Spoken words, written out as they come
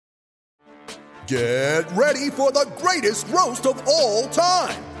Get ready for the greatest roast of all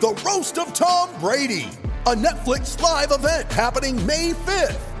time, the Roast of Tom Brady, a Netflix live event happening May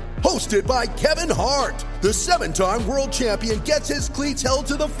 5th. Hosted by Kevin Hart, the 7-time world champion gets his cleats held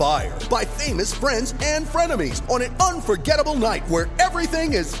to the fire by famous friends and frenemies on an unforgettable night where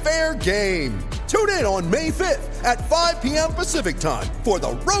everything is fair game. Tune in on May 5th at 5 p.m. Pacific time for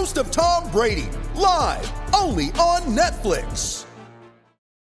the Roast of Tom Brady, live only on Netflix.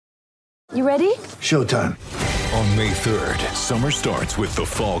 You ready? Showtime. On May 3rd, summer starts with The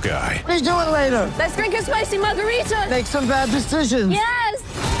Fall Guy. Let's do it later. Let's drink a spicy margarita. Make some bad decisions. Yes!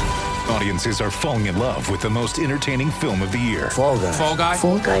 Audiences are falling in love with the most entertaining film of the year. Fall Guy. Fall Guy?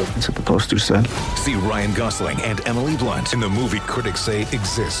 Fall guy. That's what the poster said. See Ryan Gosling and Emily Blunt in the movie critics say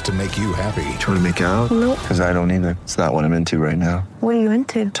exists to make you happy. Trying to make it out? Nope. Because I don't either. It's not what I'm into right now. What are you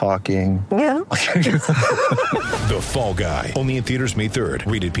into? Talking. Yeah. The Fall Guy. Only in theaters May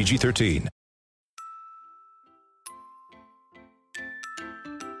 3rd. Rated PG-13.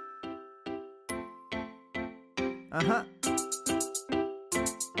 Uh-huh.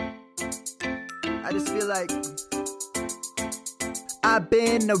 I just feel like I've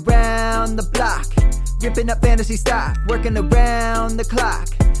been around the block, ripping up fantasy stock, working around the clock.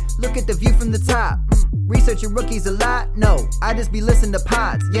 Look at the view from the top. Researching rookies a lot? No, I just be listening to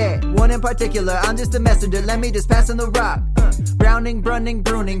pods. Yeah, one in particular, I'm just a messenger. Let me just pass on the rock. Browning, brunning,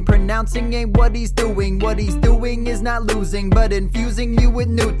 pruning, pronouncing ain't what he's doing. What he's doing is not losing, but infusing you with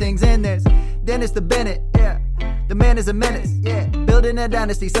new things. And there's Dennis the Bennett, yeah. The man is a menace, yeah. Building a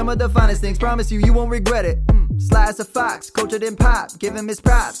dynasty, some of the finest things. Promise you won't regret it. Sly as a fox, cultured in pop. Give him his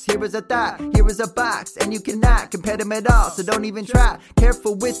props. Here is a thought, here is a box. And you cannot compare them at all, so don't even try.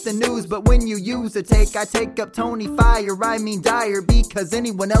 Careful with the news, but when you use a take, I take up Tony Fire. I mean Dyer, because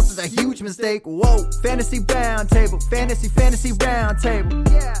anyone else is a huge mistake. Whoa. Fantasy round table, fantasy round table.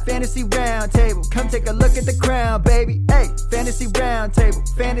 Yeah. Fantasy round table, come take a look at the crown, baby. Hey, fantasy round table,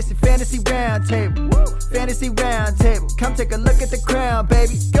 fantasy round table. Woo. Fantasy round table, come take a look at the crown,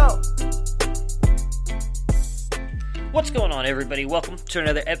 baby. Go. What's going on, everybody? Welcome to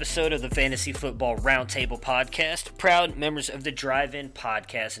another episode of the Fantasy Football Roundtable Podcast, proud members of the Drive-In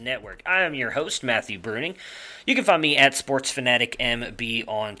Podcast Network. I am your host, Matthew Bruning. You can find me at SportsFanaticMB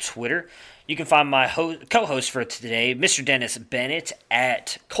on Twitter. You can find my co-host for today, Mr. Dennis Bennett,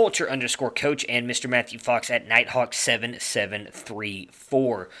 at Culture_Coach, and Mr. Matthew Fox at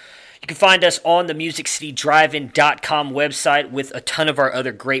Nighthawk7734. You can find us on the MusicCityDrivein.com website with a ton of our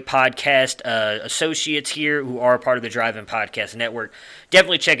other great podcast associates here who are part of the Drive-In Podcast Network.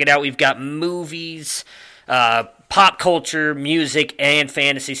 Definitely check it out. We've got movies, pop culture, music, and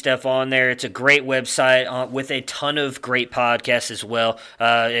fantasy stuff on there. It's a great website with a ton of great podcasts as well.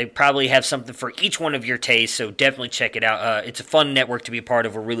 They probably have something for each one of your tastes, so definitely check it out. It's a fun network to be a part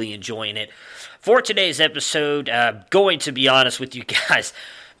of. We're really enjoying it. For today's episode, going to be honest with you guys,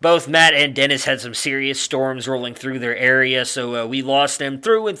 both Matt and Dennis had some serious storms rolling through their area, so we lost them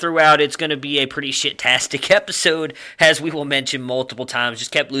through and throughout. It's going to be a pretty shit-tastic episode, as we will mention multiple times.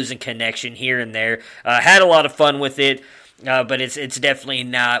 Just kept losing connection here and there. Had a lot of fun with it, but it's definitely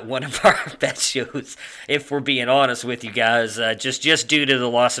not one of our best shows, if we're being honest with you guys, just due to the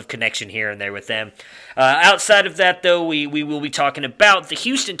loss of connection here and there with them. Outside of that, though, we will be talking about the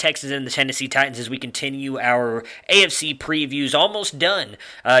Houston Texans and the Tennessee Titans as we continue our AFC previews. Almost done.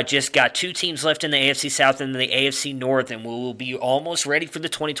 Just got two teams left in the AFC South and the AFC North, and we will be almost ready for the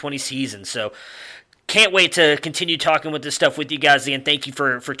 2020 season. So can't wait to continue talking with this stuff with you guys again. Thank you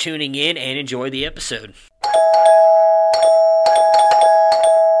for tuning in, and enjoy the episode.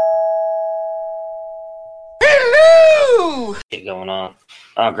 Hello! Shit going on.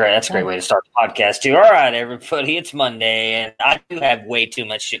 Oh, great. That's a great way to start the podcast, too. All right, everybody. It's Monday, and I do have way too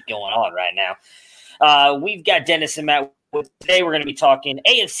much shit going on right now. We've got Dennis and Matt. Today we're going to be talking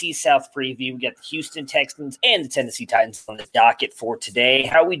AFC South preview. We got the Houston Texans and the Tennessee Titans on the docket for today.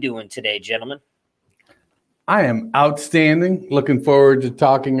 How are we doing today, gentlemen? I am outstanding. Looking forward to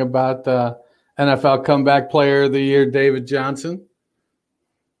talking about NFL Comeback Player of the Year, David Johnson.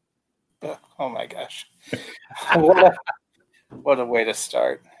 Oh, my gosh. What a way to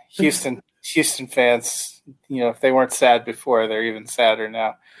start. Houston fans, if they weren't sad before, they're even sadder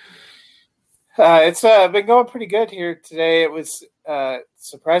now. It's been going pretty good here today. It was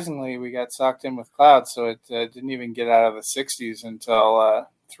surprisingly, we got socked in with clouds, so it didn't even get out of the 60s until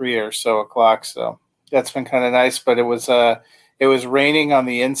 3 or so o'clock. So that's been kind of nice. But it was raining on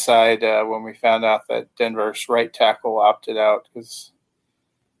the inside when we found out that Denver's right tackle opted out, because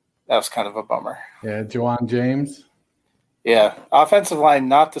that was kind of a bummer. Yeah, Juwan James. Yeah, offensive line,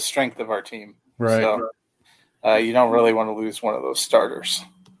 not the strength of our team. Right. So you don't really want to lose one of those starters.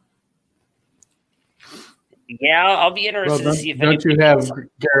 Yeah, I'll be interested to see if don't you have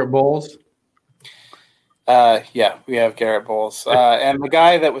Garrett Bowles? Yeah, we have Garrett Bowles. And the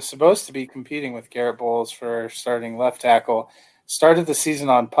guy that was supposed to be competing with Garrett Bowles for starting left tackle started the season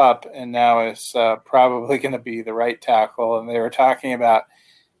on PUP and now is probably going to be the right tackle. And they were talking about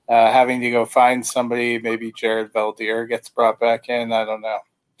having to go find somebody. Maybe Jared Valdir gets brought back in. I don't know.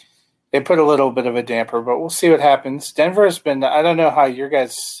 They put a little bit of a damper, but we'll see what happens. Denver has been – I don't know how your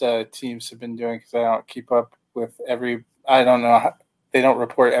guys' teams have been doing because I don't keep up with every – I don't know. They don't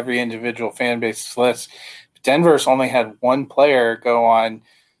report every individual fan base's list. Denver's only had one player go on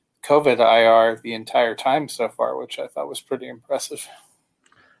COVID IR the entire time so far, which I thought was pretty impressive.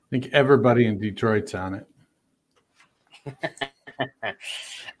 I think everybody in Detroit's on it.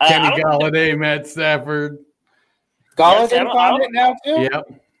 Kenny Galladay, Matt Stafford. Galladay on it now too?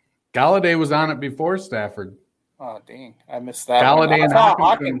 Yep. Galladay was on it before Stafford. Oh, dang. I missed that. Galladay and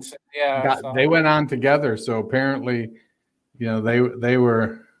Hawkins. Yeah. They went on together, so apparently, they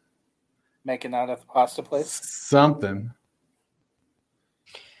were making out at the pasta place. Something.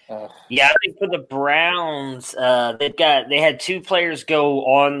 Yeah, I think for the Browns, they had 2 players go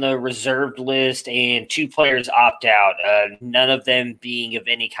on the reserved list and 2 players opt out. None of them being of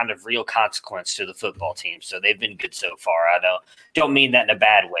any kind of real consequence to the football team. So they've been good so far. I don't mean that in a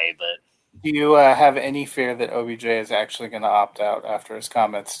bad way, but do you have any fear that OBJ is actually going to opt out after his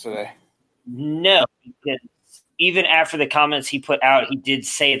comments today? No, because even after the comments he put out, he did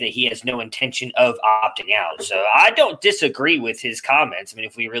say that he has no intention of opting out. So I don't disagree with his comments. I mean,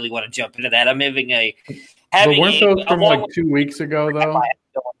 if we really want to jump into that, I'm but weren't those from like 2 weeks ago, though?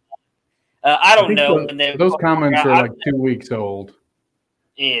 I don't know. Those comments are like 2 weeks old.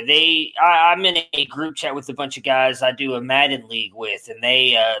 Yeah, I'm in a group chat with a bunch of guys I do a Madden league with, and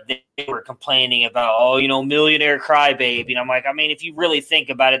they were complaining about, millionaire crybaby. And I'm like, I mean, if you really think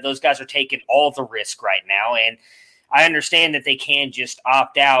about it, those guys are taking all the risk right now. And I understand that they can just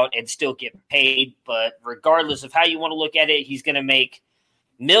opt out and still get paid. But regardless of how you want to look at it, he's going to make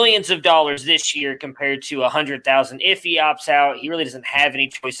millions of dollars this year compared to $100,000 if he opts out. He really doesn't have any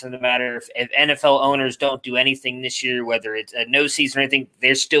choice in the matter. If NFL owners don't do anything this year, whether it's a no season or anything,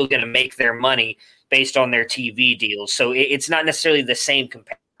 they're still going to make their money based on their TV deals. So it's not necessarily the same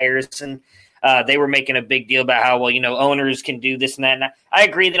comparison. They were making a big deal about how, owners can do this and that. And I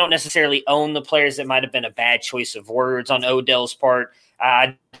agree they don't necessarily own the players. That might have been a bad choice of words on Odell's part. I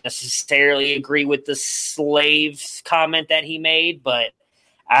don't necessarily agree with the slave comment that he made, but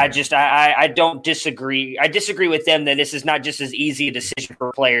I don't disagree. I disagree with them that this is not just as easy a decision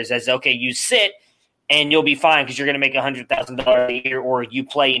for players as, okay, you sit and you'll be fine because you're going to make $100,000 a year, or you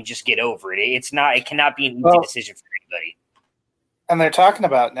play and just get over it. It cannot be an easy decision for anybody. And they're talking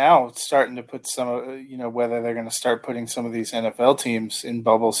about now starting to put some, whether they're going to start putting some of these NFL teams in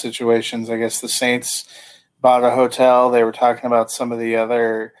bubble situations. I guess the Saints bought a hotel. They were talking about some of the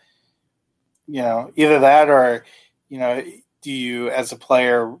other, either that or, do you, as a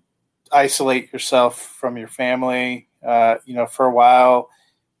player, isolate yourself from your family, for a while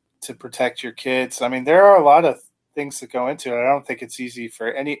to protect your kids? I mean, there are a lot of things that go into it. I don't think it's easy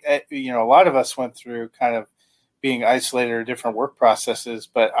for any, a lot of us went through kind of being isolated or different work processes,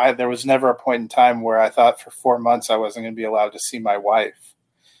 but there was never a point in time where I thought for 4 months I wasn't going to be allowed to see my wife.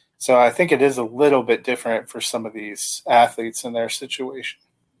 So I think it is a little bit different for some of these athletes in their situation.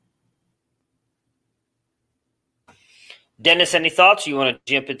 Dennis, any thoughts? You want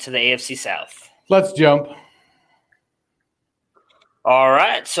to jump into the AFC South? Let's jump. All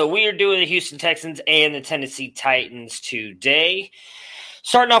right. So we are doing the Houston Texans and the Tennessee Titans today.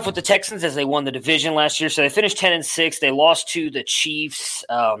 Starting off with the Texans as they won the division last year. So they finished 10-6. They lost to the Chiefs.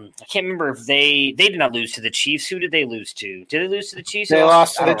 I can't remember if they did not lose to the Chiefs. Who did they lose to? Did they lose to the Chiefs? They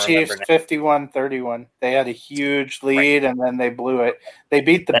lost to the Chiefs 51-31. They had a huge lead, and then they blew it. They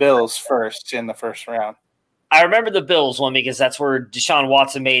beat the Bills first in the first round. I remember the Bills one because that's where Deshaun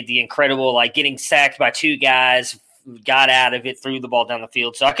Watson made the incredible, getting sacked by 2 guys, got out of it, threw the ball down the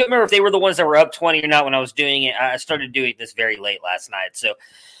field. So I couldn't remember if they were the ones that were up 20 or not when I was doing it. I started doing this very late last night. So,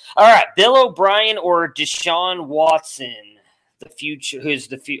 all right, Bill O'Brien or Deshaun Watson, the future? Who's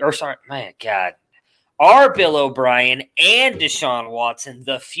the future? Or sorry, my God. Are Bill O'Brien and Deshaun Watson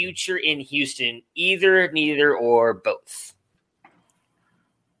the future in Houston? Either, neither, or both?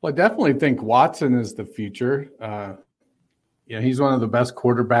 Well, I definitely think Watson is the future. He's one of the best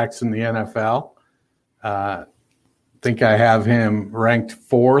quarterbacks in the NFL. I think I have him ranked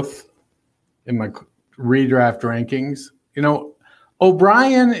 4th in my redraft rankings.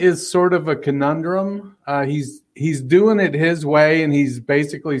 O'Brien is sort of a conundrum. He's doing it his way, and he's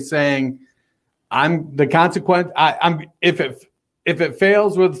basically saying, "I'm the consequence. if it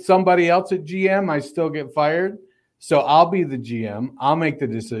fails with somebody else at GM, I still get fired. So I'll be the GM. I'll make the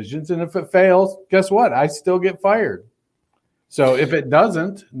decisions. And if it fails, guess what? I still get fired. So if it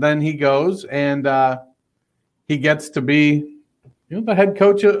doesn't, then he goes and he gets to be the head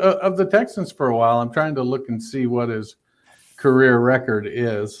coach of the Texans for a while. I'm trying to look and see what his career record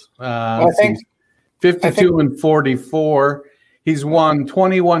is. I think 52 and 44. He's won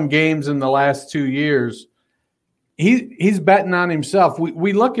 21 games in the last 2 years. He's betting on himself.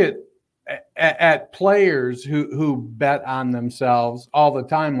 We look at players who bet on themselves all the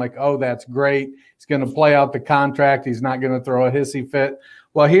time, like, oh, that's great. He's going to play out the contract. He's not going to throw a hissy fit.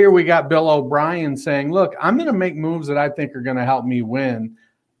 Well, here we got Bill O'Brien saying, look, I'm going to make moves that I think are going to help me win.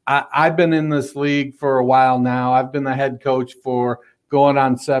 I've been in this league for a while now. I've been the head coach for going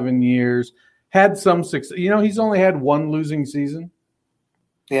on 7 years. Had some success. He's only had one losing season.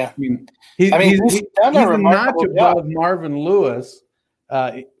 Yeah. He's done a notch remarkable above job. Marvin Lewis,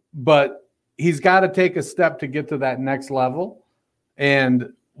 but he's got to take a step to get to that next level.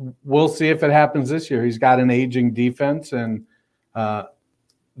 And we'll see if it happens this year. He's got an aging defense, and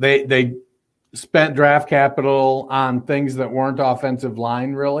they spent draft capital on things that weren't offensive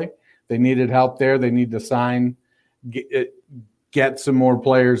line, really. They needed help there. They need to get some more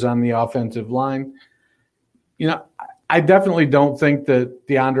players on the offensive line. I definitely don't think that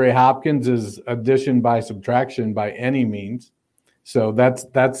DeAndre Hopkins is addition by subtraction by any means. So that's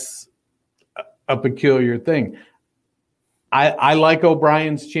a peculiar thing. I like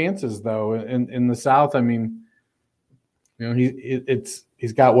O'Brien's chances, though, in the South. I mean,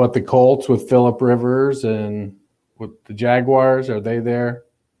 he's got the Colts with Phillip Rivers, and with the Jaguars. Are they there?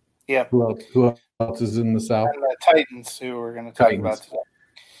 Yeah. Who else is in the South? And the Titans, who we're going to talk about today.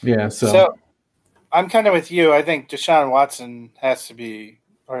 Yeah. So I'm kind of with you. I think Deshaun Watson has to be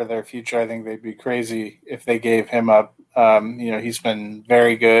part of their future. I think they'd be crazy if they gave him up. He's been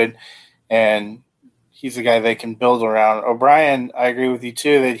very good, and he's a guy they can build around. O'Brien, I agree with you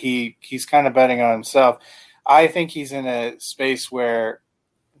too that he's kind of betting on himself. I think he's in a space where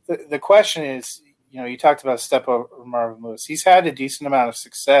the question is, you talked about step over Marvin Lewis. He's had a decent amount of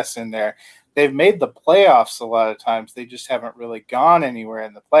success in there. They've made the playoffs a lot of times. They just haven't really gone anywhere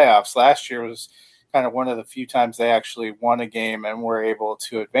in the playoffs. Last year was kind of one of the few times they actually won a game and were able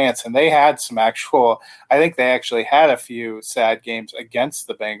to advance. And they had I think they actually had a few sad games against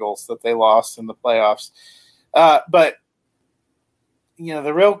the Bengals that they lost in the playoffs. But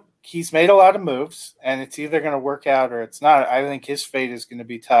he's made a lot of moves, and it's either going to work out or it's not. I think his fate is going to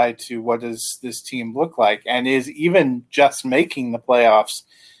be tied to what does this team look like, and is even just making the playoffs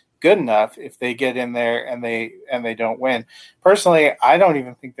good enough if they get in there and they don't win. Personally, I don't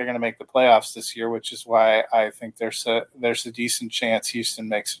even think they're going to make the playoffs this year, which is why I think there's a decent chance Houston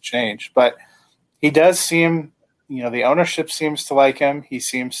makes a change. But he does seem, the ownership seems to like him. He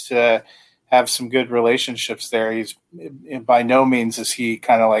seems to have some good relationships there. He's by no means is he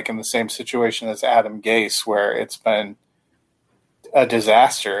kind of like in the same situation as Adam Gase, where it's been a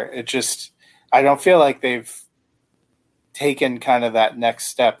disaster. I don't feel like they've taken kind of that next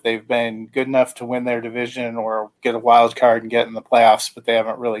step. They've been good enough to win their division or get a wild card and get in the playoffs, but they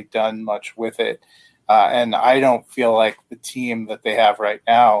haven't really done much with it. And I don't feel like the team that they have right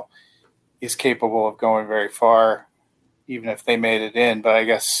now is capable of going very far, even if they made it in. But I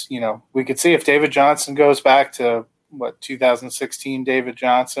guess, we could see if David Johnson goes back to 2016 David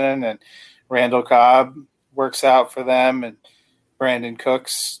Johnson, and Randall Cobb works out for them, and Brandon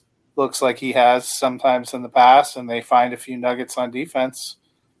Cooks looks like he has sometimes in the past, and they find a few nuggets on defense,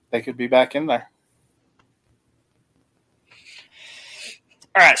 they could be back in there.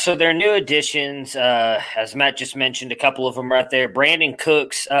 All right, so their new additions, as Matt just mentioned, a couple of them right there. Brandon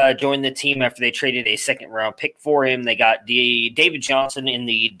Cooks joined the team after they traded a second-round pick for him. They got David Johnson in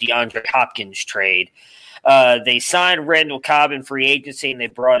the DeAndre Hopkins trade. They signed Randall Cobb in free agency, and they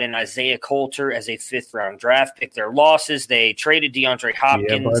brought in Isaiah Coulter as a fifth-round draft pick. Their losses, they traded DeAndre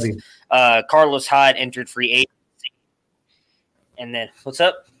Hopkins. Yeah, Carlos Hyde entered free agency. And then, what's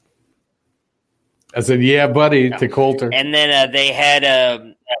up? I said, yeah, buddy, to Coulter. And then they had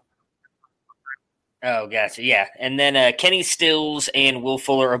gotcha, yeah. And then Kenny Stills and Will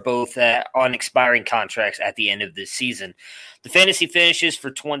Fuller are both on expiring contracts at the end of this season. The fantasy finishes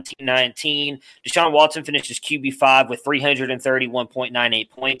for 2019. Deshaun Watson finishes QB5 with 331.98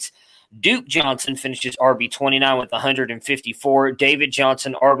 points. Duke Johnson finishes RB29 with 154. David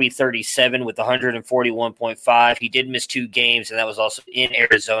Johnson, RB37 with 141.5. He did miss 2 games, and that was also in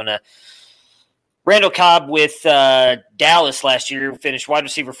Arizona. Randall Cobb with Dallas last year finished wide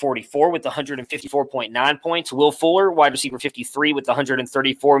receiver 44 with 154.9 points. Will Fuller, wide receiver 53 with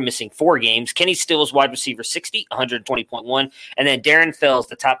 134, missing 4 games. Kenny Stills, wide receiver 60, 120.1. And then Darren Fells,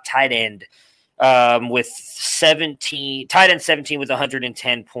 the top tight end, with 17 with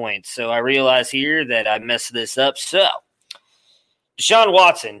 110 points. So I realize here that I messed this up. So Deshaun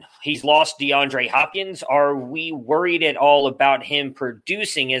Watson, he's lost DeAndre Hopkins. Are we worried at all about him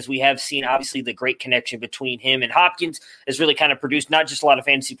producing, as we have seen, obviously, the great connection between him and Hopkins has really kind of produced not just a lot of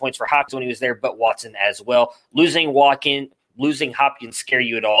fantasy points for Hopkins when he was there, but Watson as well. Losing Hopkins scare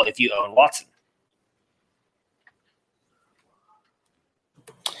you at all if you own Watson?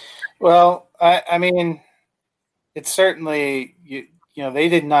 Well, I mean, it's certainly you know, they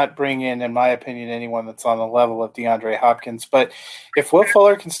did not bring in my opinion, anyone that's on the level of DeAndre Hopkins. But if Will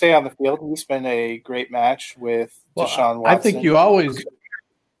Fuller can stay on the field, he's been a great match with Deshaun Watson. I think you always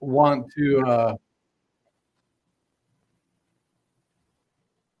want to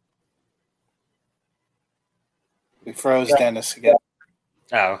we froze Dennis again.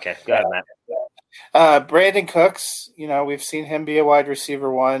 Oh, okay. Go ahead, Matt. Brandon Cooks, you know, we've seen him be a wide receiver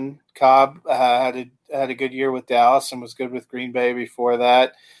 1. Cobb had a good year with Dallas and was good with Green Bay before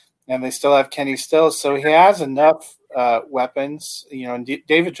that. And they still have Kenny Stills. So he has enough weapons. You know, and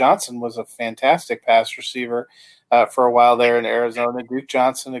David Johnson was a fantastic pass receiver for a while there in Arizona. Duke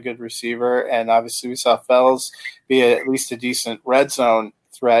Johnson, a good receiver. And obviously we saw Fells be at least a decent red zone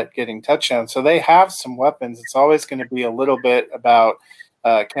threat getting touchdowns. So they have some weapons. It's always going to be a little bit about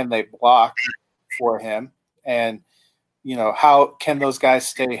can they block for him, and you know, how can those guys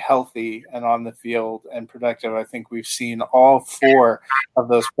stay healthy and on the field and productive. I think we've seen all 4 of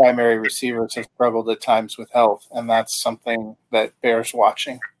those primary receivers have struggled at times with health, and that's something that bears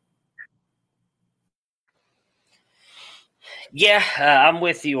watching. Yeah, I'm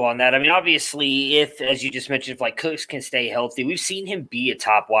with you on that. I mean, obviously, if, as you just mentioned, if like Cooks can stay healthy, we've seen him be a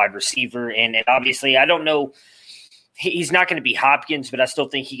top wide receiver, and obviously, I don't know. He's not going to be Hopkins, but I still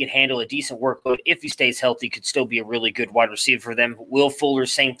think he can handle a decent workload. If he stays healthy, could still be a really good wide receiver for them. Will Fuller,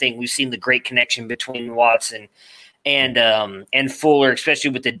 same thing. We've seen the great connection between Watson and Fuller, especially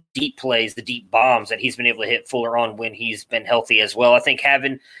with the deep plays, the deep bombs that he's been able to hit Fuller on when he's been healthy as well. I think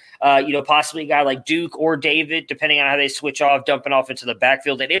having possibly a guy like Duke or David, depending on how they switch off, dumping off into the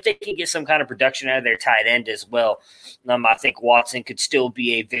backfield, and if they can get some kind of production out of their tight end as well, I think Watson could still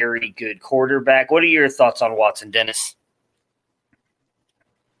be a very good quarterback. What are your thoughts on Watson, Dennis?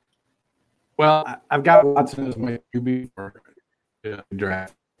 Well, I've got Watson as my QB for the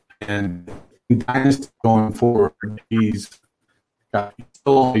draft, and in Dynasty going forward, he's still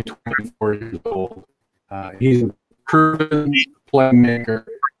only 24 years old. He's a proven playmaker.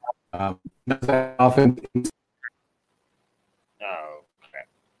 Does that often? Oh,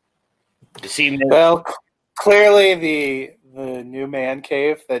 okay. Well, clearly the new man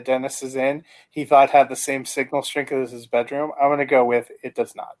cave that Dennis is in, he thought had the same signal strength as his bedroom. I'm going to go with it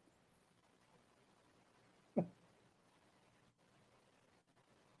does not.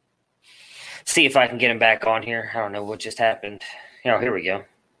 See if I can get him back on here. I don't know what just happened. Oh, here we go.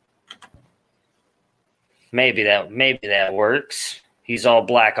 Maybe that works. He's all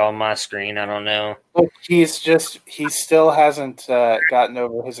black on my screen. I don't know. He still hasn't gotten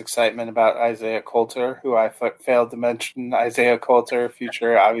over his excitement about Isaiah Coulter, who I failed to mention. Isaiah Coulter,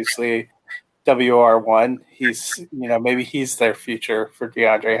 future, obviously WR1. He's, maybe he's their future for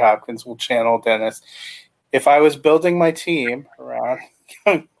DeAndre Hopkins. We'll channel Dennis. If I was building my team around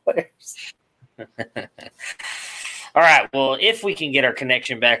young players. All right, well, if we can get our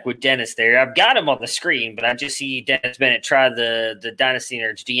connection back with Dennis there, I've got him on the screen, but I just see Dennis Bennett try the Dynasty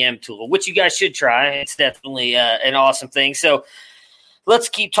Nerds DM tool, which you guys should try. It's definitely an awesome thing. So let's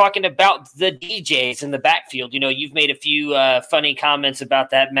keep talking about the DJs in the backfield. You've made a few funny comments about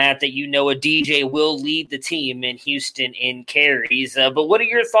that, Matt, that a DJ will lead the team in Houston in carries. But what are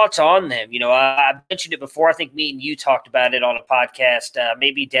your thoughts on them? I mentioned it before. I think me and you talked about it on a podcast.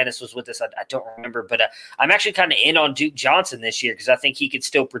 Maybe Dennis was with us. I don't remember. But I'm actually kind of in on Duke Johnson this year because I think he could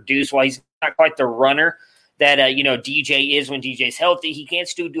still produce while he's not quite the runner that, DJ is when DJ's healthy. He can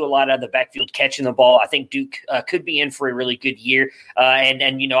still do a lot out of the backfield catching the ball. I think Duke could be in for a really good year.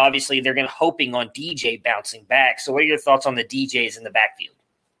 And obviously they're going to hoping on DJ bouncing back. So what are your thoughts on the DJs in the backfield?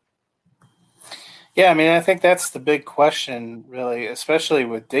 Yeah, I think that's the big question, really, especially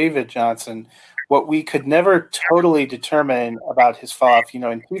with David Johnson. What we could never totally determine about his fall-off,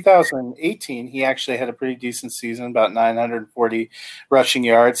 in 2018, he actually had a pretty decent season, about 940 rushing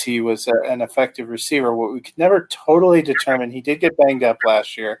yards. He was an effective receiver. What we could never totally determine, he did get banged up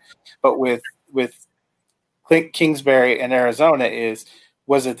last year, but with Clint Kingsbury in Arizona is,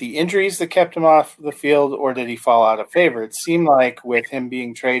 Was it the injuries that kept him off the field, or did he fall out of favor? It seemed like with him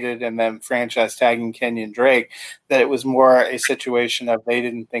being traded and then franchise tagging Kenyon Drake, that it was more a situation of they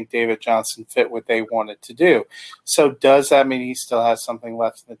didn't think David Johnson fit what they wanted to do. So does that mean he still has something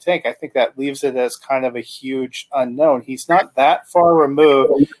left in the tank? I think that leaves it as kind of a huge unknown. He's not that far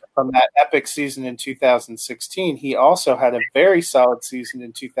removed from that epic season in 2016. He also had a very solid season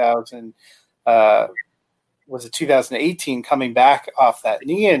in 2018 coming back off that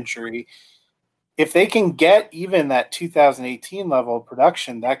knee injury. If they can get even that 2018 level of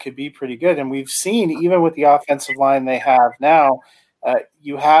production, that could be pretty good. And we've seen, even with the offensive line they have now,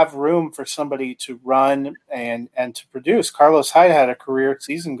 you have room for somebody to run and to produce. Carlos Hyde had a career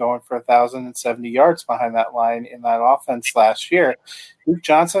season going for 1,070 yards behind that line in that offense last year. Duke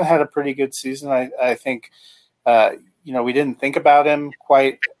Johnson had a pretty good season. I think, we didn't think about him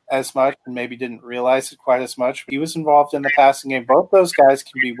quite as much and maybe didn't realize it quite as much. He was involved in the passing game. Both those guys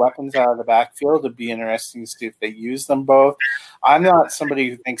can be weapons out of the backfield. It'd be interesting to see if they use them both. I'm not somebody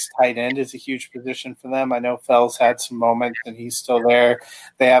who thinks tight end is a huge position for them. I know Fells had some moments and he's still there.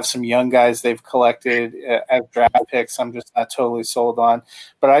 They have some young guys they've collected as draft picks I'm just not totally sold on.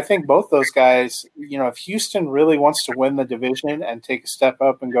 But I think both those guys, if Houston really wants to win the division and take a step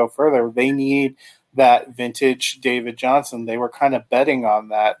up and go further, they need that vintage David Johnson. They were kind of betting on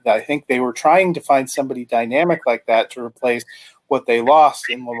that. I think they were trying to find somebody dynamic like that to replace what they lost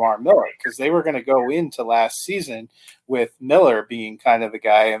in Lamar Miller, because they were going to go into last season with Miller being kind of the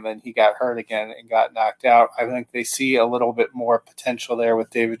guy, and then he got hurt again and got knocked out. I think they see a little bit more potential there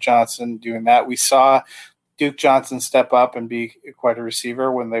with David Johnson doing that. We saw Duke Johnson step up and be quite a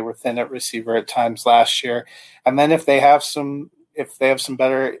receiver when they were thin at receiver at times last year. And then if they have some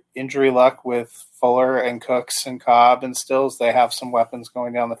better injury luck with Fuller and Cooks and Cobb and Stills, they have some weapons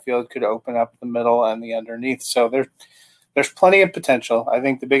going down the field, could open up the middle and the underneath. So there's plenty of potential. I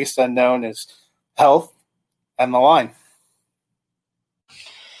think the biggest unknown is health and the line.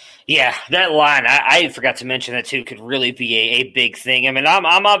 Yeah, that line, I forgot to mention that too, could really be a big thing. I mean,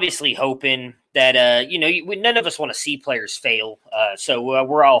 I'm obviously hoping that, none of us want to see players fail. So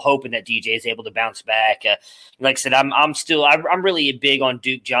we're all hoping that DJ is able to bounce back. Like I said, I'm really big on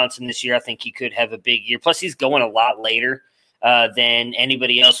Duke Johnson this year. I think he could have a big year. Plus, he's going a lot later than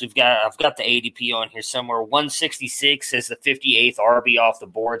anybody else. I've got the ADP on here somewhere. 166 is the 58th RB off the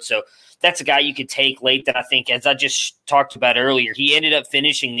board. So that's a guy you could take late that I think, as I just talked about earlier, he ended up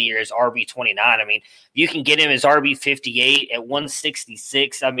finishing the year as RB 29. I mean, you can get him as RB 58 at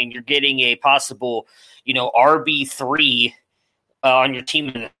 166. I mean, you're getting a possible, RB 3 on your team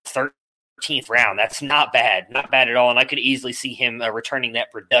in the 13th round. That's not bad at all. And I could easily see him returning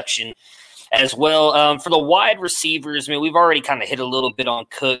that production as well. For the wide receivers, I mean, we've already kind of hit a little bit on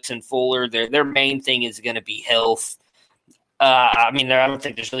Cooks and Fuller. Their main thing is going to be health. I don't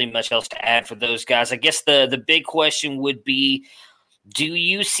think there's really much else to add for those guys. I guess the big question would be, do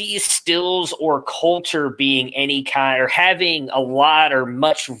you see Stills or Coulter being any kind or having a lot or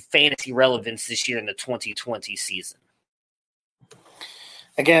much fantasy relevance this year in the 2020 season?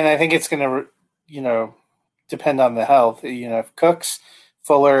 Again, I think it's going to, depend on the health. If Cooks,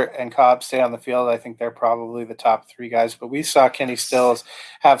 Fuller, and Cobb stay on the field, I think they're probably the top three guys. But we saw Kenny Stills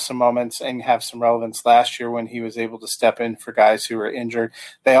have some moments and have some relevance last year when he was able to step in for guys who were injured.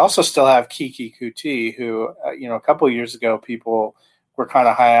 They also still have Kiki Kuti, who, a couple of years ago, people were kind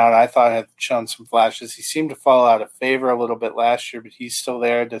of high on. I thought had shown some flashes. He seemed to fall out of favor a little bit last year, but he's still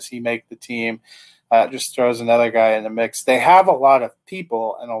there. Does he make the team? Just throws another guy in the mix. They have a lot of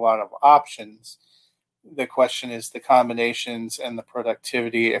people and a lot of options. The question is the combinations and the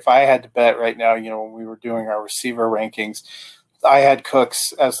productivity. If I had to bet right now, when we were doing our receiver rankings, I had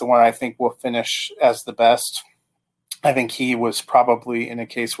Cooks as the one I think will finish as the best. I think he was probably in a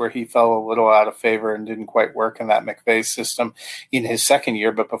case where he fell a little out of favor and didn't quite work in that McVay system in his second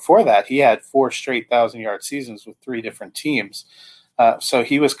year. But before that, he had 4 straight 1,000-yard seasons with 3 different teams. So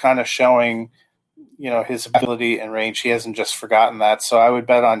he was kind of showing his ability and range. He hasn't just forgotten that. So I would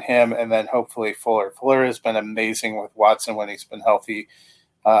bet on him, and then hopefully Fuller. Fuller has been amazing with Watson when he's been healthy.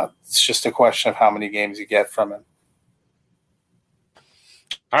 It's just a question of how many games you get from him.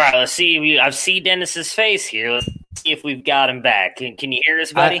 All right, let's see. I see Dennis's face here. Let's see if we've got him back. Can you hear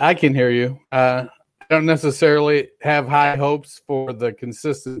us, buddy? I can hear you. I don't necessarily have high hopes for the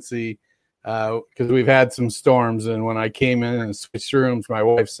consistency because we've had some storms, and when I came in and switched rooms, my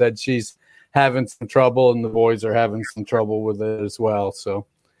wife said she's having some trouble, and the boys are having some trouble with it as well. So,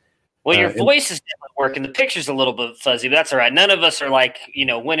 well, your voice is definitely working. The picture's a little bit fuzzy, but that's all right. None of us are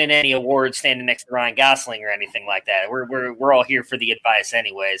winning any awards standing next to Ryan Gosling or anything like that. We're all here for the advice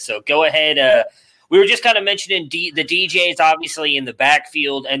anyway. So go ahead. we were just kind of mentioning the DJs obviously in the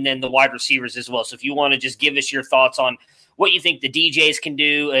backfield and then the wide receivers as well. So if you want to just give us your thoughts on what you think the DJs can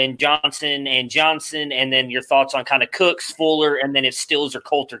do and Johnson, and then your thoughts on kind of Cooks, Fuller, and then if Stills or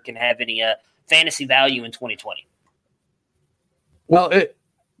Coulter can have any fantasy value in 2020. Well,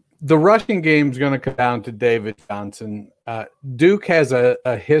 the rushing game is going to come down to David Johnson. Duke has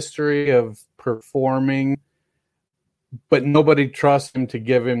a history of performing, but nobody trusts him to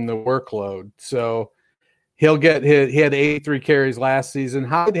give him the workload. So he'll get hit. He had 83 carries last season.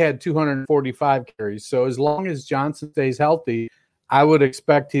 Hyde had 245 carries. So as long as Johnson stays healthy, I would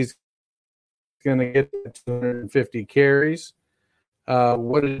expect he's going to get 250 carries.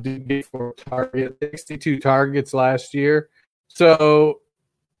 What did he get for target? 62 targets last year. So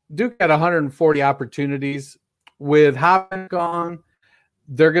Duke had 140 opportunities. With Hopkins gone,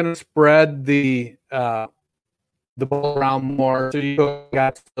 they're going to spread the ball around more. So you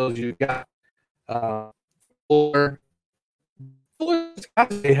got Stills, you got Fuller's got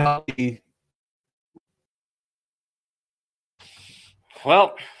to stay healthy.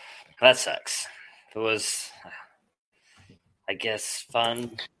 Well, that sucks. It was, I guess,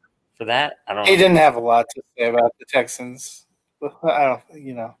 fun for that. I don't know. He didn't have a lot to say about the Texans. He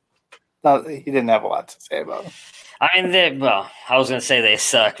didn't have a lot to say about them. I mean, I was going to say they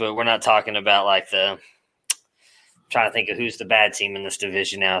suck, but we're not talking about trying to think of who's the bad team in this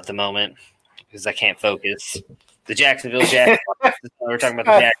division now at the moment because I can't focus. The Jacksonville Jaguars. We're talking about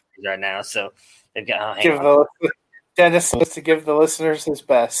the Jaguars right now, so they've got. Dennis wants to give the listeners his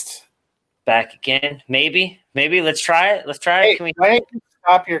best. Back again, maybe. Let's try it. Hey, why don't you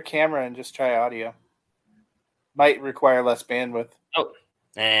stop your camera and just try audio? Might require less bandwidth. Oh,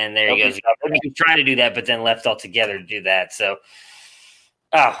 and there he goes. He tried to do that, but then left altogether to do that. So,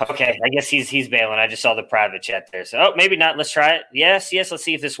 okay. I guess he's bailing. I just saw the private chat there. So, maybe not. Let's try it. Yes. Let's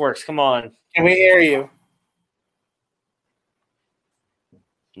see if this works. Come on. Can we hear you?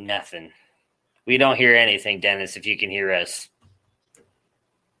 Nothing. We don't hear anything, Dennis. If you can hear us,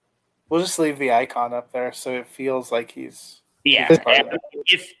 we'll just leave the icon up there so it feels like he's. Yeah.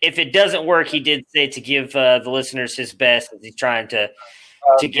 If it doesn't work, he did say to give the listeners his best as he's trying to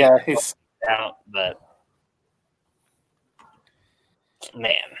get out. But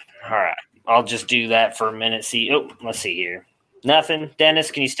man, all right, I'll just do that for a minute. Let's see here. Nothing. Dennis,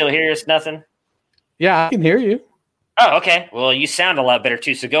 can you still hear us? Nothing. Yeah, I can hear you. Oh, okay. Well, you sound a lot better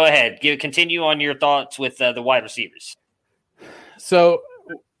too. So go ahead. Continue on your thoughts with the wide receivers. So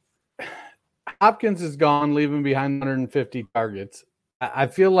Hopkins is gone, leaving behind 150 targets. I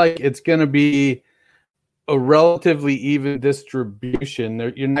feel like it's going to be a relatively even distribution.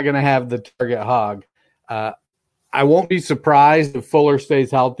 You're not going to have the target hog. I won't be surprised if Fuller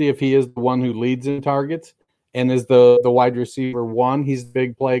stays healthy if he is the one who leads in targets and is the wide receiver one. He's the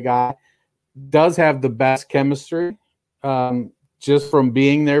big play guy. Does have the best chemistry just from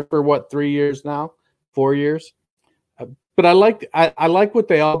being there for 3 years now, 4 years. But I like what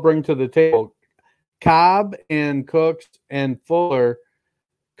they all bring to the table. Cobb and Cooks and Fuller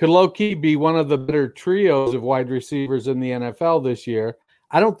could low-key be one of the better trios of wide receivers in the NFL this year.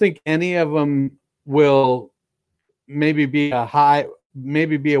 I don't think any of them will maybe be a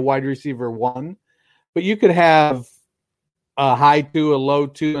wide receiver one, but you could have a high 2, a low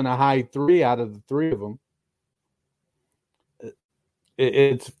 2, and a high 3 out of the three of them.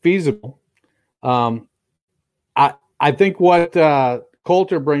 It's feasible. I think what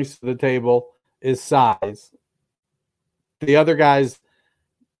Coulter brings to the table is size. The other guys,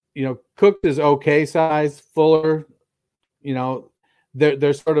 Cook is okay size. Fuller,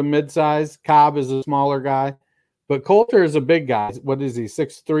 they're sort of mid-size. Cobb is a smaller guy. But Coulter is a big guy. What is he,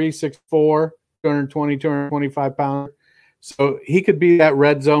 6'3", 6'4", 220, 225 pounder? So he could be that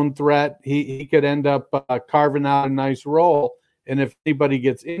red zone threat. He could end up carving out a nice role. And if anybody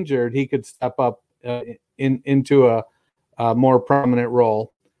gets injured, he could step up into a more prominent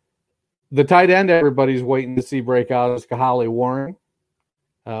role. The tight end everybody's waiting to see break out is Kahale Warren.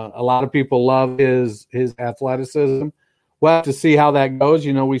 A lot of people love his athleticism. We'll have to see how that goes.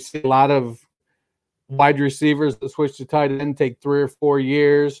 We see a lot of wide receivers that switch to tight end take 3 or 4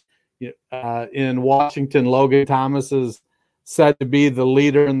 years. In Washington, Logan Thomas is said to be the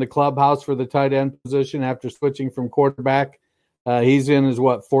leader in the clubhouse for the tight end position after switching from quarterback. He's in his,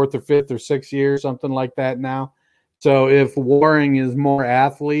 4th or 5th or 6th year, something like that now. So if Waring is more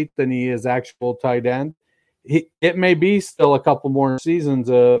athlete than he is actual tight end, it may be still a couple more seasons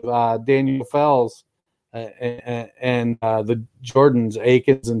of Daniel Fells and the Jordans,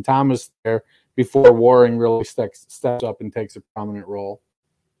 Akins, and Thomas there before Waring really steps up and takes a prominent role.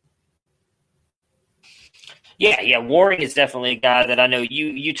 Yeah. Waring is definitely a guy that I know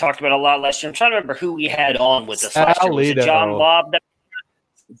you talked about a lot last year. I'm trying to remember who we had on with us last year. Was it John Lobb?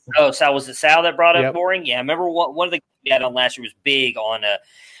 Was it Sal that brought up Waring? Yeah, I remember one of the guys we had on last year was big on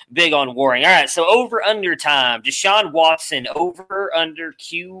Waring. All right, so over under time. Deshaun Watson over under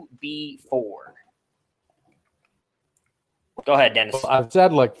QB4. Go ahead, Dennis. Well, I've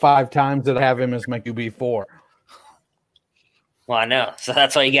said like 5 times that I have him as my QB4. Well, I know. So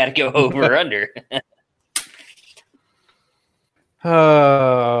that's why you got to go over or under.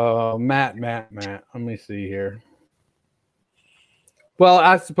 Matt. Let me see here. Well,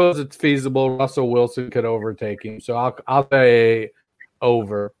 I suppose it's feasible. Russell Wilson could overtake him, so I'll say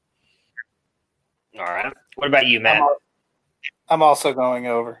over. All right. What about you, Matt? I'm also going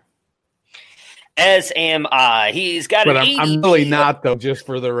over. As am I. He's got an ADP. I'm really not, though, just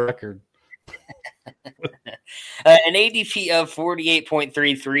for the record. An ADP of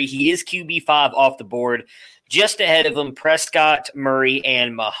 48.33. He is QB5 off the board. Just ahead of him, Prescott, Murray,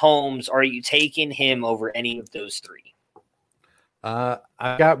 and Mahomes. Are you taking him over any of those three? I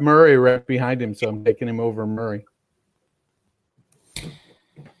got Murray right behind him, so I'm taking him over Murray.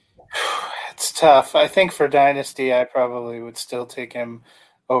 It's tough. I think for Dynasty, I probably would still take him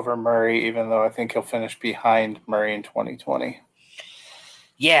over Murray, even though I think he'll finish behind Murray in 2020.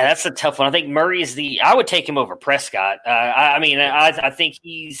 Yeah, that's a tough one. I think Murray is I would take him over Prescott. I think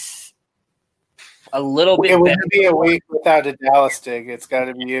he's a little bit. It wouldn't be a week without a Dallas dig. It's got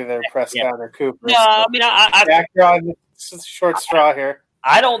to be either Prescott or Cooper. No, I mean, it's a short straw here.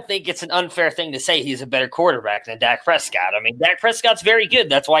 I don't think it's an unfair thing to say he's a better quarterback than Dak Prescott. I mean, Dak Prescott's very good.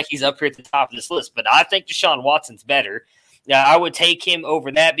 That's why he's up here at the top of this list. But I think Deshaun Watson's better. I would take him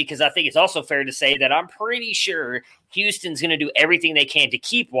over that because I think it's also fair to say that I'm pretty sure Houston's going to do everything they can to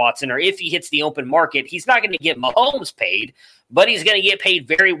keep Watson, or if he hits the open market, he's not going to get Mahomes paid, but he's going to get paid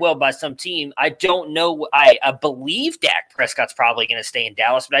very well by some team. I don't know. I believe Dak Prescott's probably going to stay in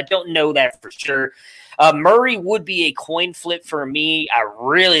Dallas, but I don't know that for sure. Murray would be a coin flip for me. I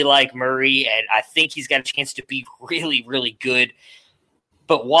really like Murray, and I think he's got a chance to be really, really good.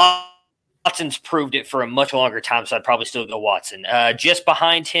 But Watson's proved it for a much longer time, so I'd probably still go Watson. Just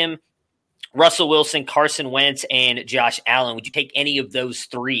behind him, Russell Wilson, Carson Wentz, and Josh Allen. Would you take any of those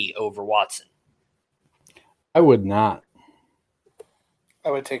three over Watson? I would not. I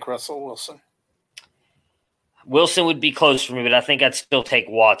would take Russell Wilson. Wilson would be close for me, but I think I'd still take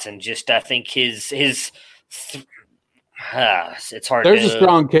Watson. I think it's hard. There's a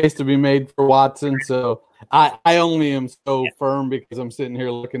strong case to be made for Watson, so I only am so firm because I'm sitting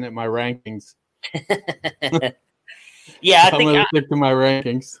here looking at my rankings. Yeah, I'm going to stick to my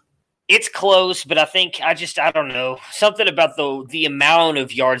rankings. It's close, but I think I don't know. Something about the amount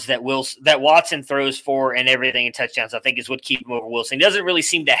of yards that Watson throws for and everything in touchdowns, I think is what keeps him over Wilson. He doesn't really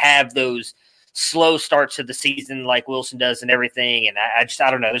seem to have those slow starts to the season like Wilson does and everything. And I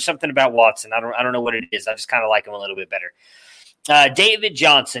don't know. There's something about Watson. I don't know what it is. I just kind of like him a little bit better. David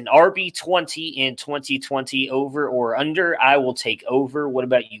Johnson, RB20 in 2020, over or under? I will take over. What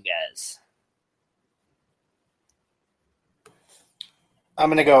about you guys? I'm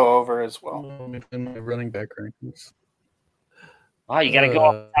going to go over as well. In my running back rankings. Wow, you got to go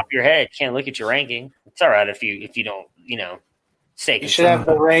off the top of your head. Can't look at your ranking. It's all right if you don't, say. You should have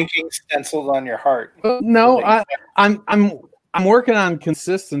the rankings stenciled on your heart. No, I'm working on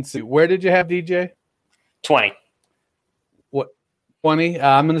consistency. Where did you have DJ? 20. What? 20?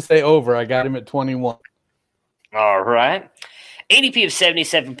 I'm going to say over. I got him at 21. All right. ADP of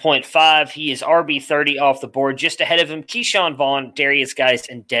 77.5. He is RB30 off the board. Just ahead of him, Keyshawn Vaughn, Darius Geis,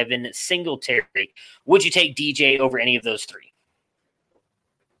 and Devin Singletary. Would you take DJ over any of those three?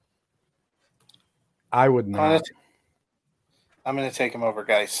 I would not. I'm going to take him over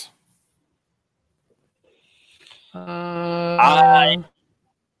Geis. I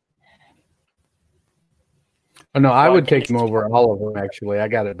would take him over all of them, actually. I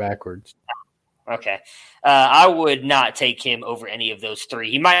got it backwards. Okay. I would not take him over any of those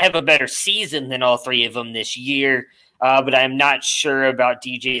three. He might have a better season than all three of them this year, but I'm not sure about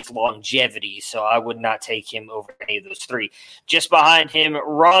DJ's longevity, so I would not take him over any of those three. Just behind him,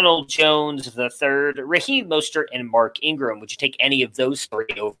 Ronald Jones III, Raheem Mostert, and Mark Ingram. Would you take any of those three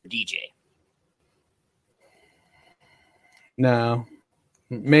over DJ? No.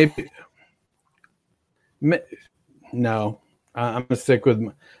 Maybe. No. I'm going to stick with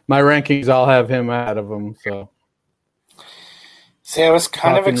my rankings. I'll have him out of them. So, see, I was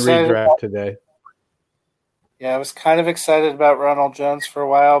kind of excited today. Yeah, I was kind of excited about Ronald Jones for a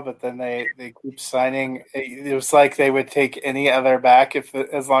while, but then they keep signing. It was like they would take any other back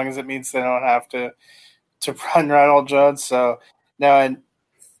as long as it means they don't have to run Ronald Jones. So now, and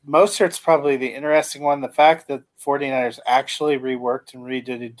Mostert's probably the interesting one. The fact that 49ers actually reworked and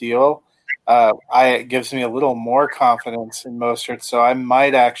redid a deal it gives me a little more confidence in Mostert, so I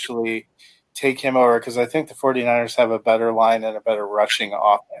might actually take him over because I think the 49ers have a better line and a better rushing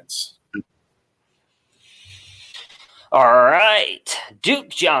offense. All right. Duke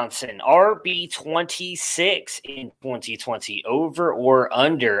Johnson, RB26 in 2020, over or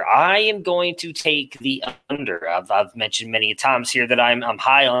under? I am going to take the under. I've mentioned many times here that I'm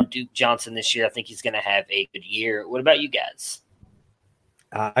high on Duke Johnson this year. I think he's going to have a good year. What about you guys?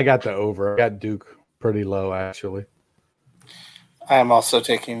 I got the over. I got Duke pretty low, actually. I am also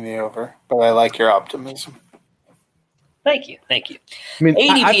taking the over, but I like your optimism. Thank you. I mean,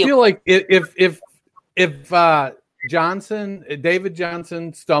 I feel like if David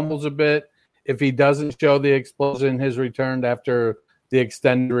Johnson stumbles a bit, if he doesn't show the explosion in his return after the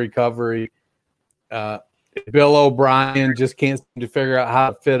extended recovery, Bill O'Brien just can't seem to figure out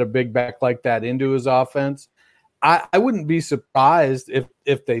how to fit a big back like that into his offense. I wouldn't be surprised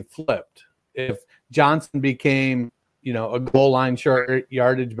if they flipped. If Johnson became, a goal line short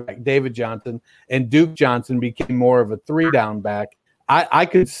yardage back, David Johnson, and Duke Johnson became more of a 3-down back, I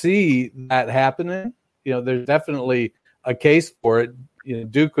could see that happening. There's definitely a case for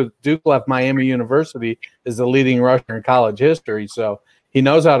it. Duke left Miami University as the leading rusher in college history, so he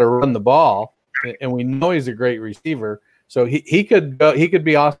knows how to run the ball, and we know he's a great receiver. So he could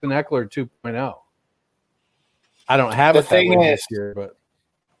be Austin Eckler 2.0. I don't have it that way this year, but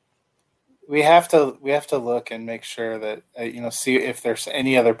we have to look and make sure that see if there's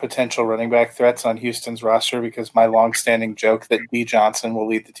any other potential running back threats on Houston's roster, because my longstanding joke that D Johnson will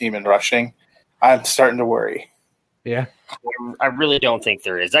lead the team in rushing, I'm starting to worry. Yeah, I really don't think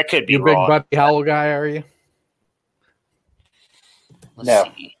there is. That could be you wrong. Big Buddy Howell guy, are you?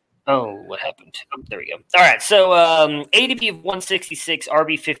 Let's see. Oh, what happened? Oh, there we go. All right, so ADP of 166,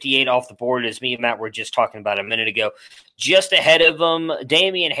 RB58 off the board, as me and Matt were just talking about a minute ago. Just ahead of them,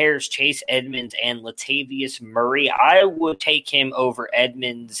 Damian Harris, Chase Edmonds, and Latavius Murray. I would take him over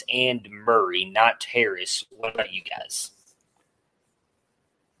Edmonds and Murray, not Harris. What about you guys?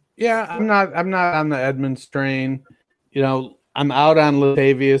 Yeah, I'm not on the Edmonds train. I'm out on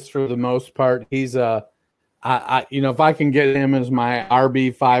Latavius for the most part. He's if I can get him as my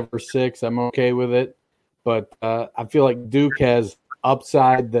RB 5 or 6, I'm okay with it. But I feel like Duke has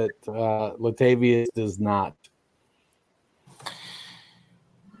upside that Latavius does not.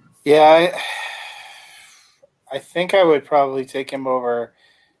 Yeah, I think I would probably take him over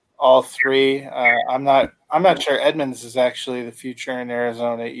all three. I'm not sure Edmonds is actually the future in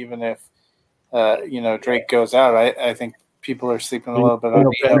Arizona, even if Drake goes out. I think people are sleeping a little bit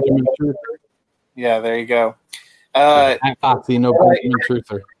on him. Yeah, there you go. Foxy, no Benjamin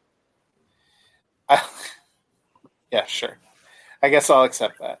Truther. Yeah, sure. I guess I'll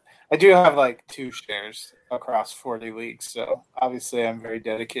accept that. I do have 2 shares across 40 leagues, so obviously I'm very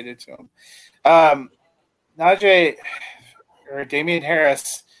dedicated to him. Najee or Damian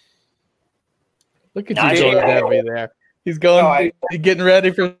Harris. Look at you going Debbie there. He's going. He's getting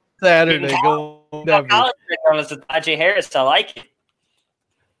ready for Saturday. Going Debbie. Najee Harris, I like it.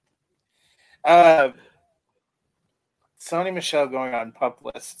 Sony Michel going on pup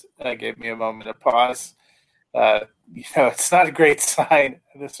list gave me a moment of pause. It's not a great sign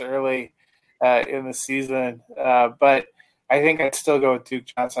this early in the season, but I think I'd still go with Duke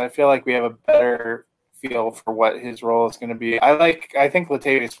Johnson. I feel like we have a better feel for what his role is going to be. I think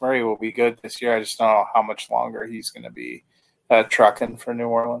Latavius Murray will be good this year. I just don't know how much longer he's going to be trucking for New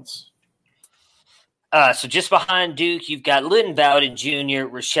Orleans. So just behind Duke, you've got Lynn Bowden Jr.,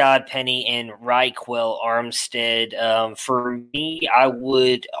 Rashad Penny, and Raquel Armstead. For me,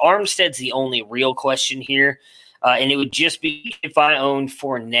 Armstead's the only real question here. And it would just be if I owned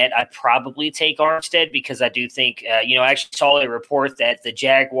Fournette, I'd probably take Armstead because I do think, I actually saw a report that the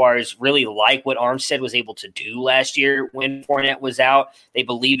Jaguars really like what Armstead was able to do last year when Fournette was out. They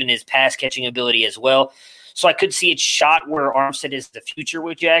believe in his pass catching ability as well. So I could see it shot where Armstead is the future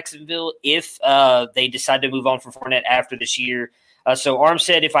with Jacksonville if they decide to move on from Fournette after this year. So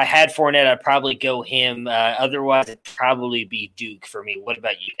Armstead, if I had Fournette, I'd probably go him. Otherwise, it'd probably be Duke for me. What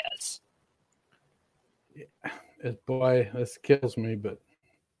about you guys? Yeah, boy, this kills me, but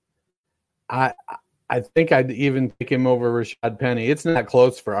I think I'd even take him over Rashad Penny. It's not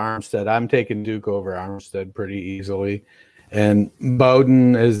close for Armstead. I'm taking Duke over Armstead pretty easily. And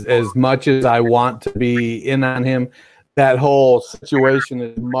Bowden, as much as I want to be in on him, that whole situation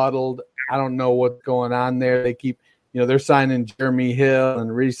is muddled. I don't know what's going on there. They keep, they're signing Jeremy Hill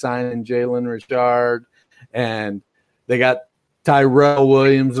and re-signing Jalen Richard, and they got Tyrell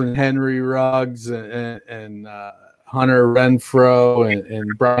Williams and Henry Ruggs and Hunter Renfrow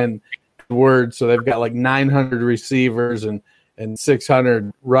and Brian Word. So they've got like 900 receivers and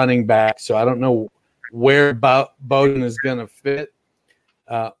 600 running backs. So I don't know where Bowden is going to fit.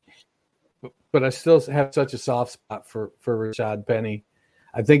 But I still have such a soft spot for Rashad Penny.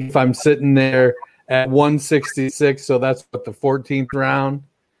 I think if I'm sitting there at 166, so that's what, the 14th round,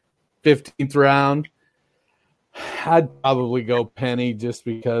 15th round, I'd probably go Penny just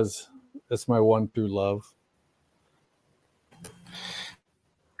because that's my one true love.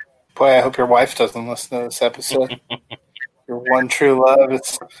 Boy, I hope your wife doesn't listen to this episode. Your one true love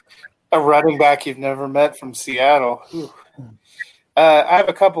is a running back you've never met from Seattle. I have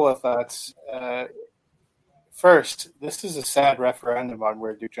a couple of thoughts. First, this is a sad referendum on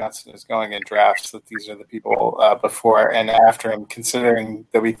where Duke Johnson is going in drafts, that these are the people before and after him, considering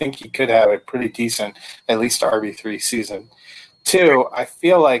that we think he could have a pretty decent, at least RB3 season. Two, I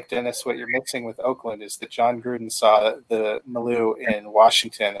feel like, Dennis, what you're mixing with Oakland is that John Gruden saw the Malou in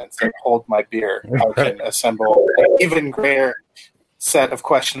Washington and said, hold my beer. I can assemble an even greater set of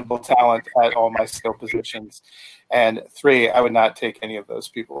questionable talent at all my skill positions. And three, I would not take any of those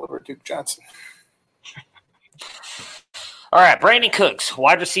people over Duke Johnson. All right, Brandon Cooks,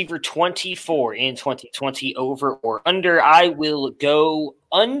 wide receiver 24 in 2020, over or under? I will go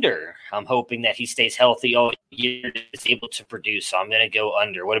under. I'm hoping that he stays healthy all year, is able to produce, so I'm going to go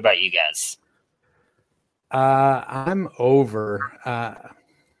under. What about you guys? I'm over.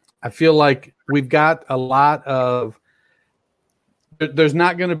 I feel like we've got a lot of – there's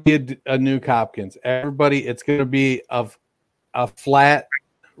not going to be a Nuke Hopkins. Everybody, it's going to be of a flat,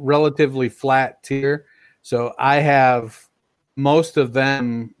 relatively flat tier. So I have most of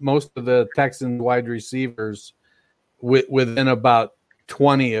the Texans wide receivers within about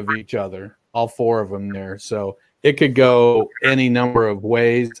 20 of each other, all four of them there. So it could go any number of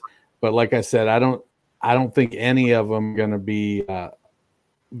ways. But like I said, I don't think any of them are going to be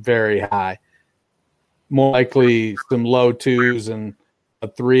very high. More likely some low twos and a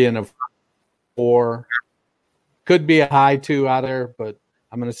 3 and a 4. Could be a high 2 out there, but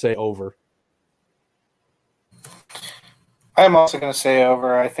I'm going to say over. I'm also going to say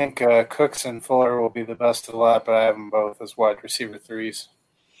over. I think Cooks and Fuller will be the best of the lot, but I have them both as wide receiver 3s.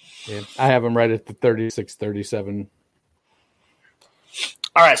 Yeah, I have them right at the 36, 37.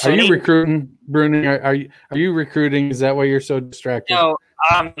 All right. So are you recruiting, Bruning? Are you recruiting? Is that why you're so distracted? No,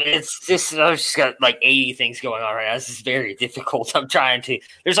 it's just I've just got like 80 things going on right now. This is very difficult. I'm trying to.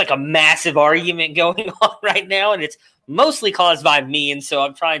 There's like a massive argument going on right now, and it's mostly caused by me, and so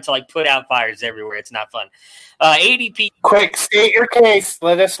I'm trying to like put out fires everywhere. It's not fun. ADP. Quick, state your case.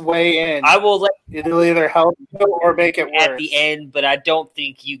 Let us weigh in. I will let it'll either help or make it worse at the end, but I don't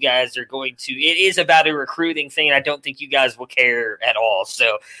think you guys are going to. It is about a recruiting thing, and I don't think you guys will care at all.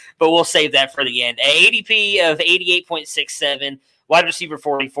 So, but we'll save that for the end. ADP of 88.67. Wide receiver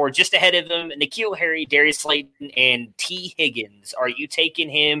 44, just ahead of him, N'Keal Harry, Darius Slayton, and T. Higgins. Are you taking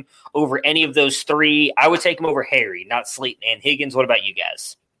him over any of those three? I would take him over Harry, not Slayton and Higgins. What about you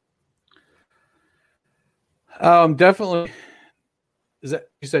guys? Definitely. Is that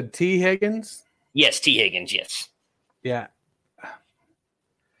you said T. Higgins? Yes, T. Higgins, yes. Yeah.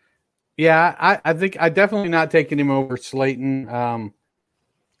 Yeah, I think I definitely not taking him over Slayton.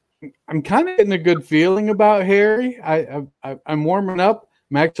 I'm kind of getting a good feeling about Harry. I'm warming up.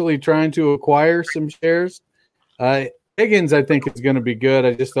 I'm actually trying to acquire some shares. Higgins, I think, is going to be good.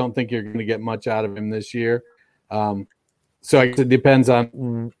 I just don't think you're going to get much out of him this year. So I guess it depends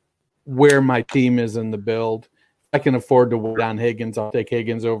on where my team is in the build. If I can afford to wait on Higgins, I'll take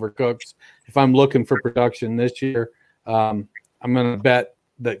Higgins over Cooks. If I'm looking for production this year, I'm going to bet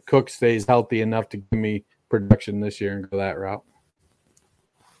that Cook stays healthy enough to give me production this year and go that route.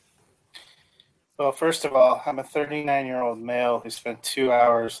 Well, first of all, I'm a 39-year-old male who spent 2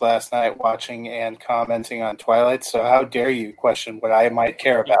 hours last night watching and commenting on Twilight, so how dare you question what I might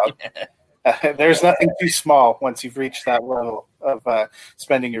care about? There's nothing too small once you've reached that level of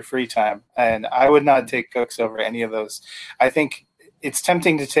spending your free time, and I would not take Cooks over any of those. I think it's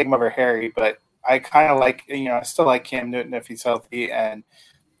tempting to take him over Harry, but I kind of like, I still like Cam Newton if he's healthy, and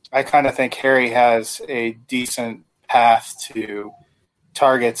I kind of think Harry has a decent path to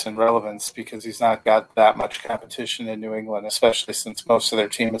targets and relevance because he's not got that much competition in New England, especially since most of their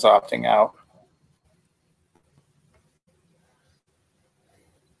team is opting out.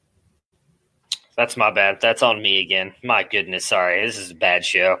 That's my bad. That's on me again. My goodness, sorry. This is a bad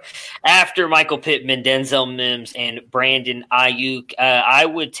show. After Michael Pittman, Denzel Mims, and Brandon Ayuk, I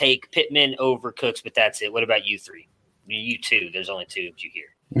would take Pittman over Cooks, but that's it. What about you three? You two. There's only two of you here.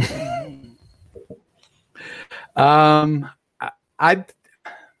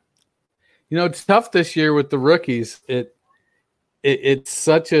 It's tough this year with the rookies. It's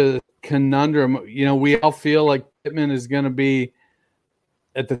such a conundrum. We all feel like Pittman is going to be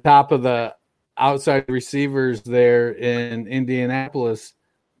at the top of the outside receivers there in Indianapolis.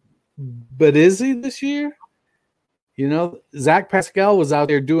 But is he this year? Zach Pascal was out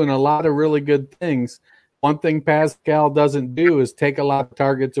there doing a lot of really good things. One thing Pascal doesn't do is take a lot of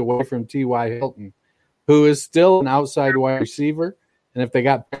targets away from T.Y. Hilton, who is still an outside wide receiver. And if they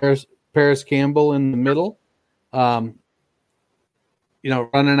got Paris Campbell in the middle, running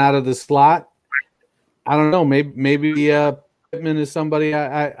out of the slot, I don't know. Maybe Pittman is somebody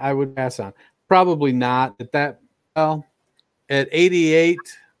I would pass on. Probably not at 88.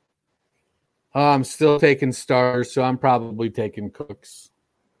 I'm still taking stars, so I'm probably taking Cooks.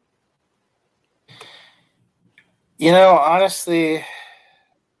 Honestly,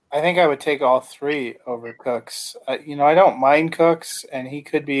 I think I would take all three over Cooks. I don't mind Cooks, and he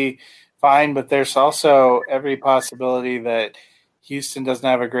could be fine, but there's also every possibility that Houston doesn't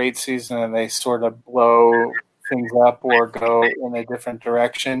have a great season and they sort of blow things up or go in a different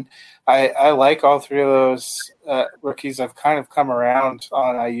direction. I like all three of those rookies. I've kind of come around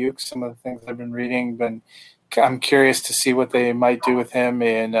on Ayuk, some of the things I've been reading, but I'm curious to see what they might do with him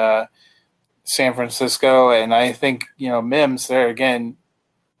in San Francisco. And I think, Mims there again,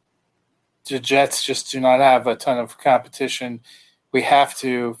 the Jets just do not have a ton of competition. We have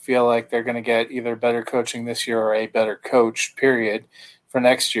to feel like they're going to get either better coaching this year or a better coach, period, for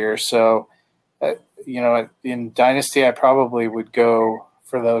next year. So, in Dynasty, I probably would go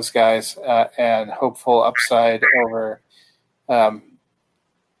for those guys and hopeful upside over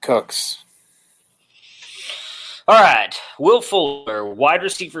Cooks. All right. Will Fuller, wide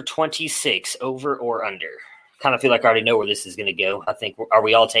receiver 26, over or under? Kind of feel like I already know where this is going to go. I think, are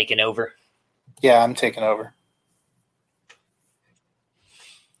we all taking over? Yeah, I'm taking over.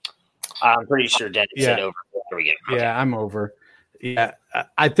 I'm pretty sure Dennis said over. There we go. Okay. Yeah, I'm over. Yeah,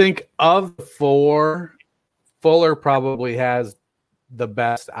 I think of the four, Fuller probably has the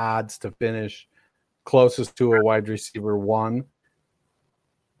best odds to finish closest to a wide receiver one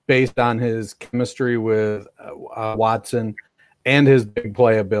based on his chemistry with Watson and his big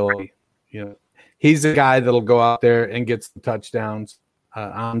playability. He's a guy that'll go out there and get some touchdowns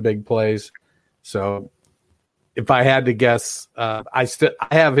on big plays. So if I had to guess, I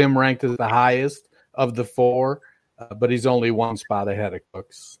have him ranked as the highest of the four, but he's only one spot ahead of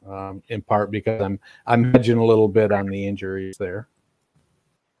Cooks, in part because I'm hedging a little bit on the injuries there.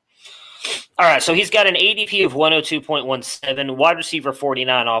 All right, so he's got an ADP of 102.17, wide receiver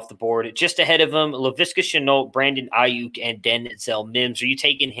 49 off the board. Just ahead of him, Laviska Shenault, Brandon Ayuk, and Denzel Mims. Are you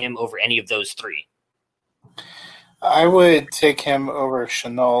taking him over any of those three? I would take him over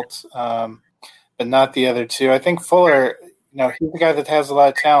Shenault, but not the other two. I think Fuller, he's a guy that has a lot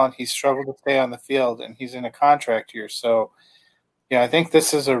of talent. He's struggled to stay on the field, and he's in a contract year. So, I think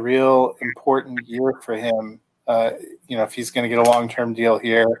this is a real important year for him. If he's going to get a long-term deal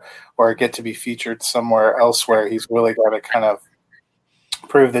here or get to be featured somewhere elsewhere, he's really got to kind of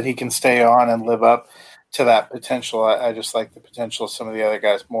prove that he can stay on and live up to that potential. I just like the potential of some of the other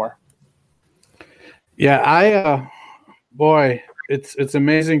guys more. Yeah, it's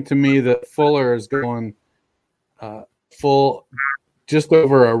amazing to me that Fuller is going full just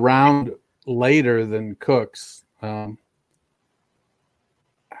over a round later than Cooks.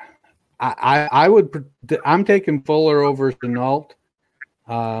 I'm taking Fuller over Shenault.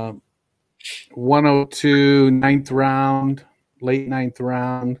 102, late ninth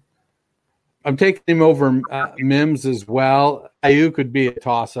round. I'm taking him over Mims as well. Ayuk could be a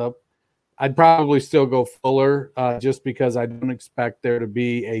toss-up. I'd probably still go Fuller just because I don't expect there to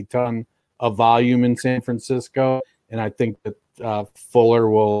be a ton of volume in San Francisco, and I think that Fuller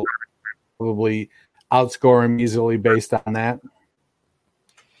will probably outscore him easily based on that.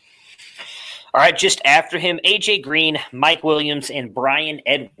 All right, just after him, A.J. Green, Mike Williams, and Brian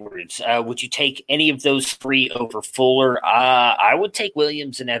Edwards. Would you take any of those three over Fuller? I would take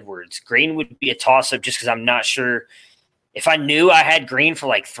Williams and Edwards. Green would be a toss-up just because I'm not sure. If I knew I had Green for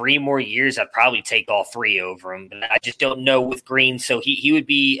like 3 more years, I'd probably take all three over him. But I just don't know with Green, so he would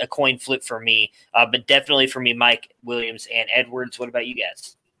be a coin flip for me. But definitely for me, Mike Williams and Edwards. What about you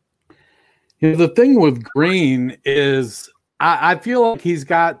guys? The thing with Green is – I feel like he's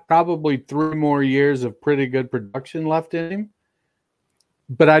got probably 3 more years of pretty good production left in him,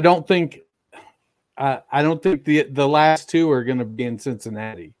 but I don't think the last 2 are going to be in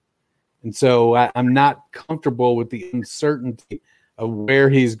Cincinnati, and so I'm not comfortable with the uncertainty of where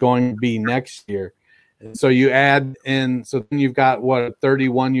he's going to be next year. And so you add in, so then you've got a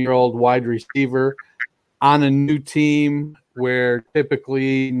 31-year-old wide receiver on a new team where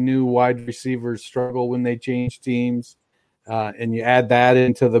typically new wide receivers struggle when they change teams, and you add that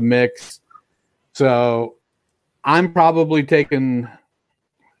into the mix. So I'm probably taking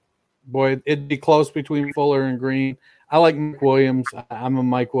 – boy, it'd be close between Fuller and Green. I like Mike Williams. I'm a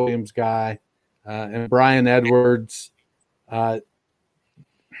Mike Williams guy. And Brian Edwards.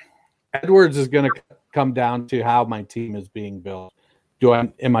 Edwards is going to come down to how my team is being built.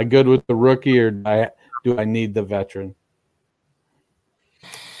 Am I good with the rookie, or do I need the veteran?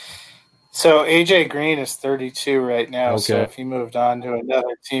 So AJ Green is 32 right now. Okay. So if he moved on to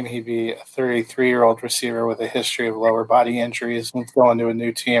another team, he'd be a 33-year-old receiver with a history of lower body injuries and going to a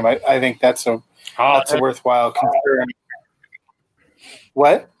new team. I think that's a worthwhile concern.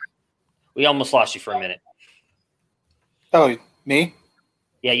 What? We almost lost you for a minute. Oh, me?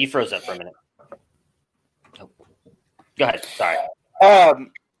 Yeah, you froze up for a minute. Oh. Go ahead. Sorry.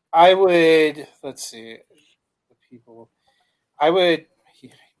 I would, let's see, I would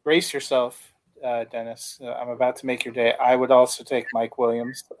brace yourself, Dennis. I'm about to make your day. I would also take Mike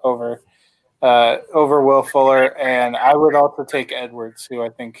Williams over Will Fuller, and I would also take Edwards, who I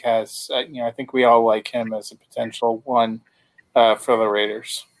think has, I think we all like him as a potential one for the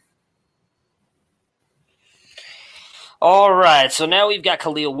Raiders. All right, so now we've got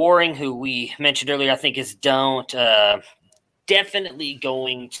Khalil Waring, who we mentioned earlier, I think is definitely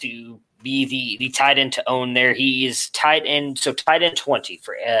going to be the tight end to own there. He is tight end 20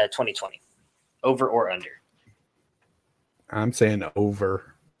 for 2020. Over or under? I'm saying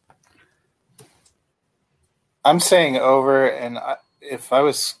over. I'm saying over, and if I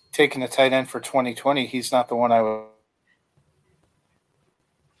was taking a tight end for 2020, he's not the one I would.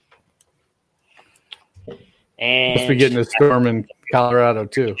 And must be getting a storm in Colorado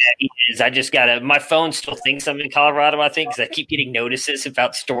too. Yeah, he is. I just my phone still thinks I'm in Colorado, I think, because I keep getting notices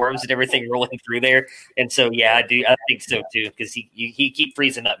about storms and everything rolling through there. And so, yeah, I think so too, because he keep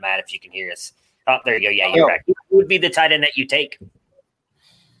freezing up, Matt, if you can hear us. Oh, there you go. Yeah, you're back. Who would be the tight end that you take?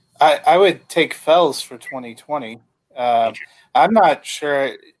 I would take Fells for 2020. I'm not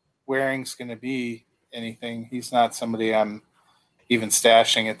sure Waring's going to be anything. He's not somebody I'm even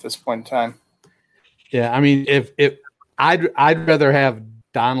stashing at this point in time. Yeah, I mean, if I'd rather have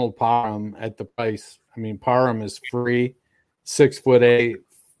Donald Parham at the price. I mean, Parham is free, 6'8",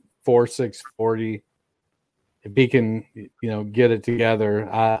 4'6", 40. If he can, get it together,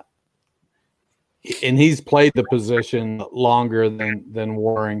 and he's played the position longer than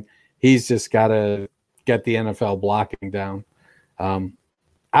Waring. He's just got to get the NFL blocking down.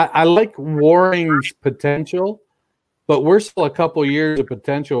 I like Waring's potential, but we're still a couple years of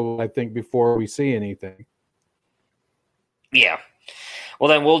potential, I think, before we see anything. Yeah. Well,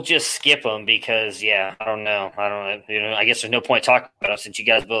 then we'll just skip them because, I don't know. I guess there's no point talking about it since you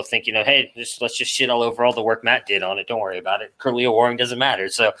guys both think, hey, let's just shit all over all the work Matt did on it. Don't worry about it. Khalil Waring doesn't matter.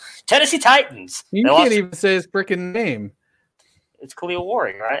 So, Tennessee Titans. You can't even say his freaking name. It's Khalil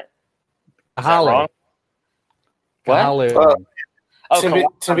Waring, right? Holly. What?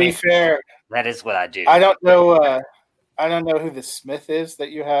 To be fair, that is what I do. I don't know. I don't know who the Smith is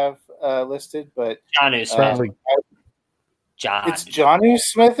that you have listed, but Jonnu Smith. It's Jonnu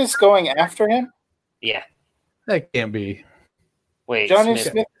Smith is going after him. Yeah, that can't be. Wait, Jonnu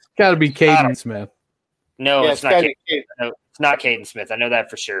Smith. It's got to be Caden Smith. No, it's not. No, it's not Caden Smith. I know that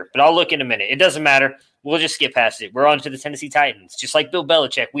for sure. But I'll look in a minute. It doesn't matter. We'll just skip past it. We're on to the Tennessee Titans. Just like Bill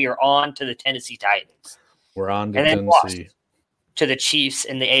Belichick, we are on to the Tennessee Titans. We're on to and Tennessee. To the Chiefs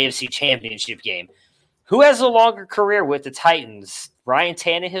in the AFC Championship game. Who has a longer career with the Titans, Ryan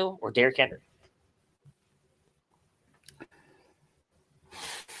Tannehill or Derrick Henry?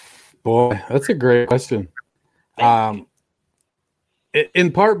 Boy, that's a great question. In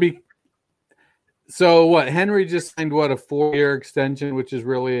part, so what? Henry just signed a 4-year extension, which is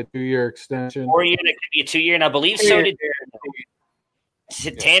really a 2-year extension. 4-year, it could be a 2-year, and I believe so did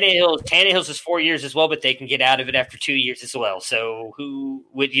Tannehill's is 4 years as well, but they can get out of it after 2 years as well. So who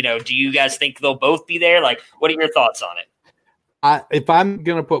would, do you guys think they'll both be there? Like, what are your thoughts on it? If I'm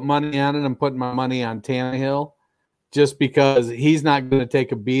going to put money on it, I'm putting my money on Tannehill just because he's not going to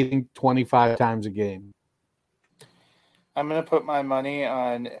take a beating 25 times a game. I'm going to put my money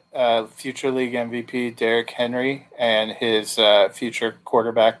on future league MVP Derrick Henry and his future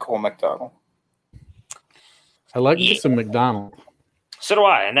quarterback Cole McDonald. I like some McDonald. So do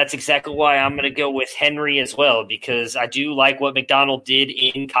I, and that's exactly why I'm going to go with Henry as well, because I do like what McDonald did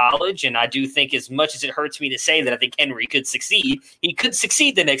in college, and I do think, as much as it hurts me to say that I think Henry could succeed, he could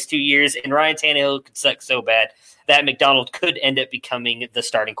succeed the next 2 years, and Ryan Tannehill could suck so bad that McDonald could end up becoming the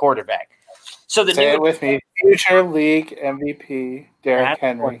starting quarterback. So the Say it with me. Future league MVP, Derrick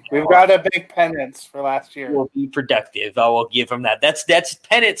Henry. We've got a big penance for last year. Will be productive. I will give him that. That's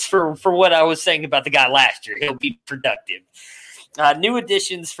penance for what I was saying about the guy last year. He'll be productive. New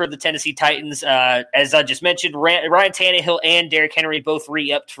additions for the Tennessee Titans, as I just mentioned, Ryan Tannehill and Derrick Henry both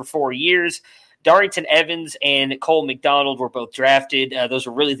re-upped for 4 years. Darrington Evans and Cole McDonald were both drafted. Those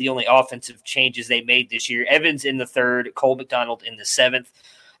were really the only offensive changes they made this year. Evans in the 3rd, Cole McDonald in the 7th.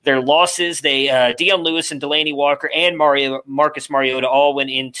 Their losses, Dion Lewis and Delaney Walker and Marcus Mariota all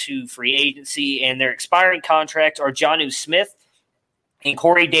went into free agency, and their expiring contracts are Jonnu Smith and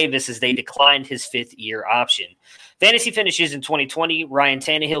Corey Davis as they declined his 5th-year option. Fantasy finishes in 2020, Ryan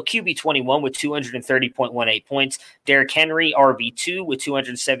Tannehill, QB21 with 230.18 points. Derrick Henry, RB2 with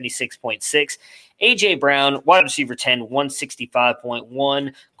 276.6. A.J. Brown, wide receiver 10,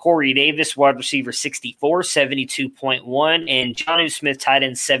 165.1. Corey Davis, wide receiver 64, 72.1. And Jonnu Smith, tight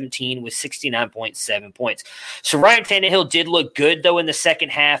end 17 with 69.7 points. So Ryan Tannehill did look good, though, in the second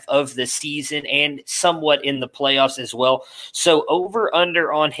half of the season and somewhat in the playoffs as well. So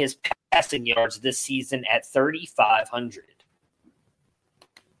over-under on his passing yards this season at 3,500.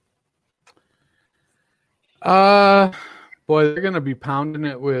 Boy, they're going to be pounding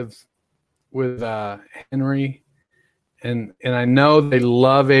it with Henry, and I know they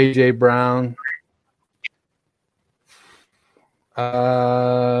love AJ Brown.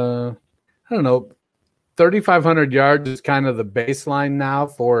 I don't know, 3,500 yards is kind of the baseline now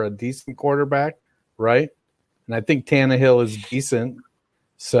for a decent quarterback, right? And I think Tannehill is decent.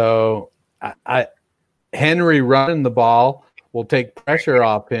 So I Henry running the ball will take pressure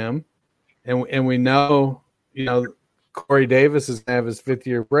off him, and we know, Corey Davis is going to have his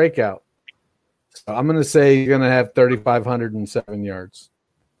 5th-year breakout. So I'm going to say he's going to have 3,507 yards.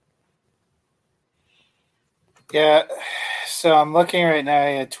 Yeah, so I'm looking right now.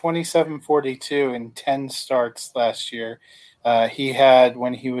 He had 27-42 in 10 starts last year. He had,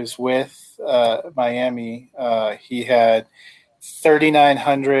 when he was with Miami, he had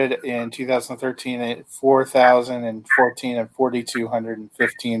 3,900 in 2013, 4,014, and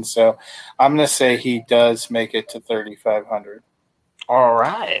 4,215. So I'm going to say he does make it to 3,500. All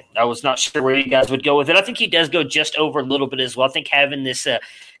right. I was not sure where you guys would go with it. I think he does go just over a little bit as well. I think having this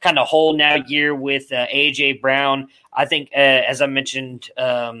kind of whole now year with A.J. Brown, I think, as I mentioned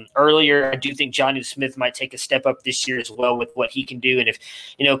earlier, I do think Jonnu Smith might take a step up this year as well with what he can do. And if,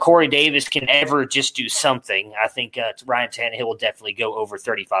 Corey Davis can ever just do something, I think Ryan Tannehill will definitely go over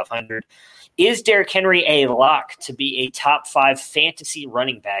 3,500. Is Derrick Henry a lock to be a top 5 fantasy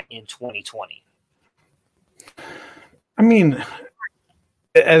running back in 2020? I mean,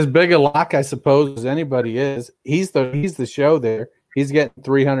 as big a lock, I suppose, as anybody is. He's the show there. He's getting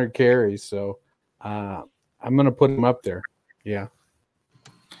 300 carries, so I'm going to put him up there. Yeah.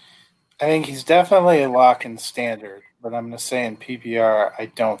 I think he's definitely a lock in standard, but I'm going to say in PPR, I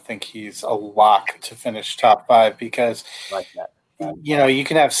don't think he's a lock to finish top 5 because like that. You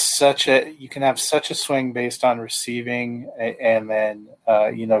can have such a swing based on receiving and then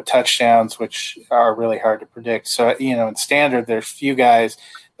touchdowns, which are really hard to predict. So in standard, there's few guys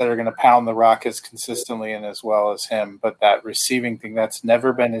that are going to pound the rock as consistently and as well as him. But that receiving thing, that's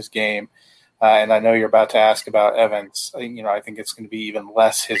never been his game. And I know you're about to ask about Evans. I think it's going to be even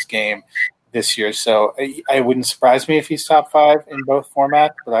less his game this year. So it wouldn't surprise me if he's top 5 in both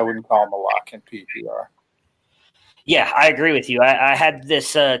formats, but I wouldn't call him a lock in PPR. Yeah, I agree with you. I had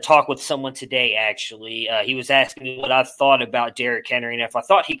this talk with someone today, actually. He was asking me what I thought about Derrick Henry and if I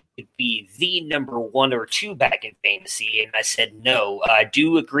thought he could be the number 1 or 2 back in fantasy. And I said no. I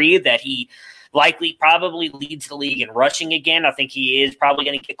do agree that he probably leads the league in rushing again. I think he is probably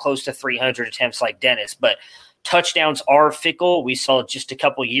going to get close to 300 attempts like Dennis. But touchdowns are fickle. We saw just a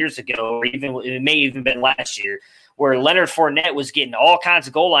couple years ago, or even it may even been last year, where Leonard Fournette was getting all kinds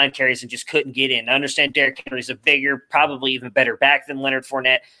of goal line carries and just couldn't get in. I understand Derrick Henry's a bigger, probably even better back than Leonard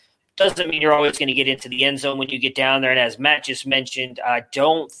Fournette. Doesn't mean you're always going to get into the end zone when you get down there. And as Matt just mentioned,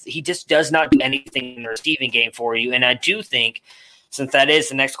 he just does not do anything in the receiving game for you. And I do think, since that is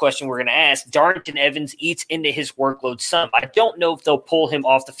the next question we're going to ask, Darrington Evans eats into his workload some. I don't know if they'll pull him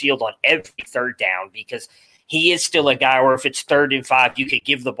off the field on every third down because he is still a guy where if it's 3rd and 5, you could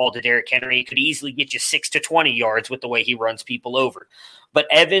give the ball to Derrick Henry. He could easily get you 6 to 20 yards with the way he runs people over. But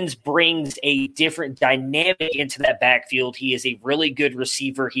Evans brings a different dynamic into that backfield. He is a really good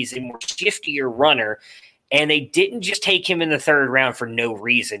receiver. He's a more shiftier runner. And they didn't just take him in the 3rd round for no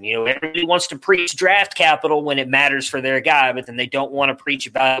reason. Everybody wants to preach draft capital when it matters for their guy, but then they don't want to preach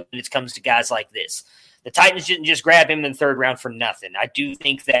about it when it comes to guys like this. The Titans didn't just grab him in the 3rd round for nothing. I do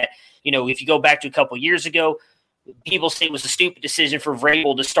think that, if you go back to a couple years ago, people say it was a stupid decision for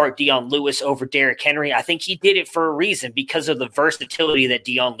Vrabel to start Dion Lewis over Derrick Henry. I think he did it for a reason because of the versatility that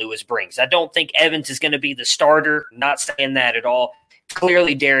Dion Lewis brings. I don't think Evans is going to be the starter. Not saying that at all.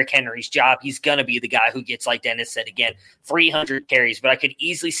 Clearly Derrick Henry's job. He's going to be the guy who gets, like Dennis said again, 300 carries. But I could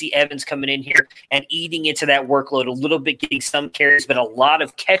easily see Evans coming in here and eating into that workload a little bit, getting some carries, but a lot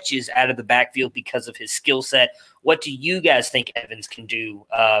of catches out of the backfield because of his skill set. What do you guys think Evans can do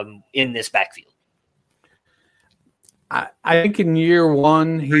in this backfield? I think in year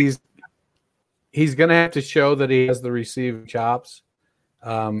one, he's going to have to show that he has the receiving chops,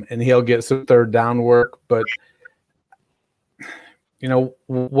 and he'll get some third down work. But,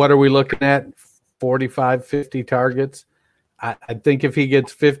 what are we looking at? 45, 50 targets? I think if he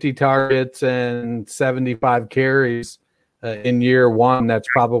gets 50 targets and 75 carries in year one, that's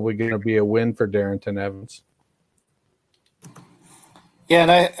probably going to be a win for Darrynton Evans. Yeah,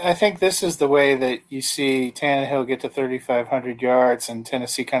 and I think this is the way that you see Tannehill get to 3,500 yards and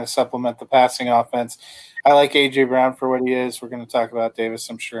Tennessee kind of supplement the passing offense. I like A.J. Brown for what he is. We're going to talk about Davis,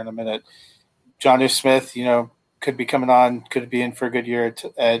 I'm sure, in a minute. Jonnu Smith, could be coming on, could be in for a good year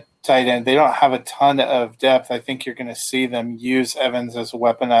at tight end. They don't have a ton of depth. I think you're going to see them use Evans as a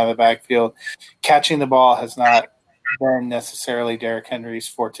weapon out of the backfield. Catching the ball has not been necessarily Derrick Henry's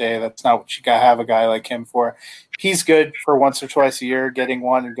forte. That's not what you got to have a guy like him for. He's good for once or twice a year, getting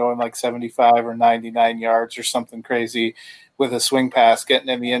one and going like 75 or 99 yards or something crazy with a swing pass, getting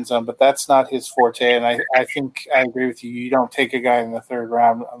in the end zone, but that's not his forte. And I think I agree with you. You don't take a guy in the third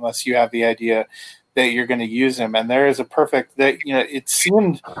round unless you have the idea that you're going to use him. And there is a perfect that, it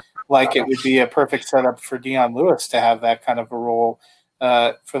seemed like it would be a perfect setup for Dion Lewis to have that kind of a role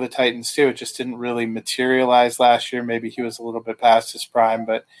for the Titans too. It just didn't really materialize last year. Maybe he was a little bit past his prime,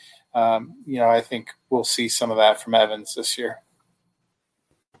 but I think we'll see some of that from Evans this year.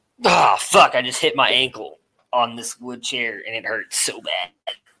 Oh, fuck. I just hit my ankle on this wood chair and it hurts so bad.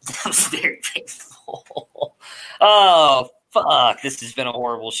 That was very painful. Oh, fuck. This has been a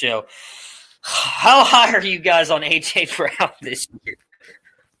horrible show. How high are you guys on A.J. Brown this year?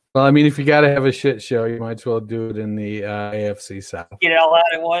 Well, I mean, if you got to have a shit show, you might as well do it in the AFC South. Get it all out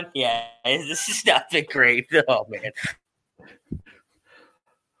at one? Yeah, this has not been great. Oh, man.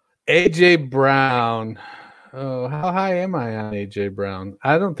 A.J. Brown. Oh, how high am I on A.J. Brown?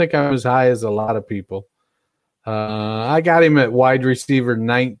 I don't think I'm as high as a lot of people. I got him at wide receiver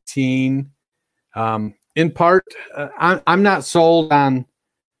 19. In part, I'm not sold on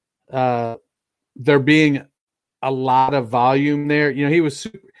there being a lot of volume there.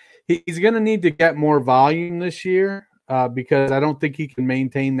 He's going to need to get more volume this year because I don't think he can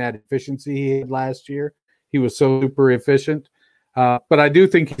maintain that efficiency he had last year. He was so super efficient. But I do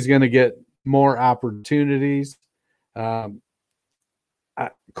think he's going to get more opportunities.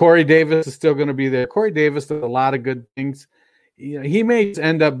 Corey Davis is still going to be there. Corey Davis does a lot of good things. He may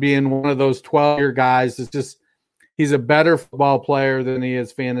end up being one of those 12-year guys. It's just he's a better football player than he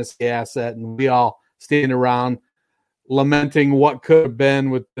is fantasy asset, and we all stand around lamenting what could have been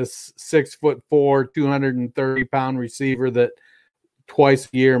with this 6'4", 230-pound receiver that twice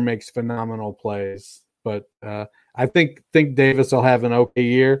a year makes phenomenal plays. But I think Davis will have an okay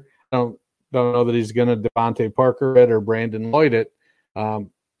year. I don't know that he's going to Devontae Parker it or Brandon Lloyd it.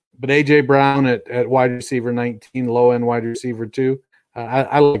 But A.J. Brown at wide receiver 19, low-end wide receiver 2,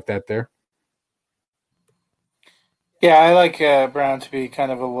 I like that there. Yeah, I like Brown to be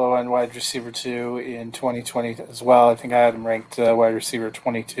kind of a low-end wide receiver 2 in 2020 as well. I think I had him ranked wide receiver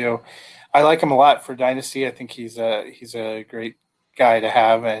 22. I like him a lot for Dynasty. I think he's a great guy to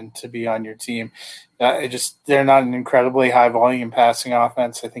have and to be on your team. They're not an incredibly high-volume passing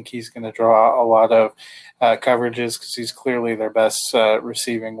offense. I think he's going to draw a lot of coverages because he's clearly their best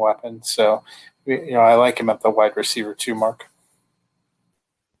receiving weapon. So, I like him at the wide receiver 2 mark.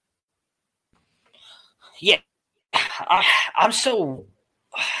 Yeah. I'm so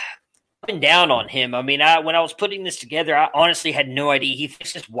up and down on him. I mean, when I was putting this together, I honestly had no idea he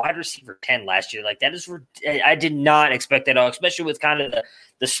finished as wide receiver 10 last year. Like that is, I did not expect that at all, especially with kind of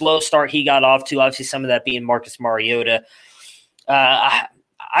the slow start he got off to. Obviously, some of that being Marcus Mariota.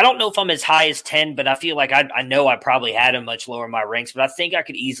 I don't know if I'm as high as 10, but I feel like I know I probably had him much lower in my ranks. But I think I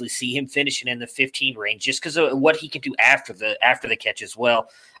could easily see him finishing in the 15 range just because of what he can do after the catch as well.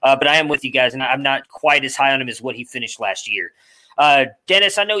 But I am with you guys, and I'm not quite as high on him as what he finished last year.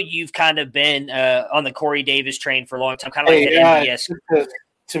 Dennis, I know you've kind of been on the Corey Davis train for a long time, kind of like that MVS.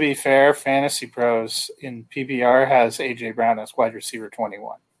 To be fair, Fantasy Pros in PPR has A.J. Brown as wide receiver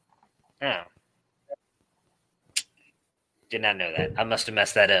 21. Oh. Did not know that. I must have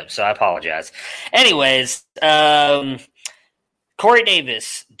messed that up, so I apologize. Anyways, Cole Corey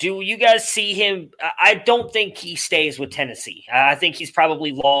Davis, do you guys see him? I don't think he stays with Tennessee. I think he's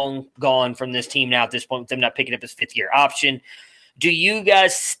probably long gone from this team now at this point, with them not picking up his fifth-year option. Do you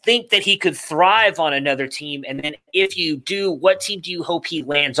guys think that he could thrive on another team? And then if you do, what team do you hope he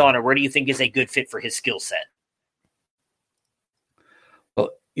lands on, or where do you think is a good fit for his skill set?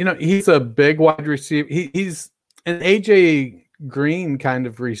 Well, he's a big wide receiver. He's an A.J. Green kind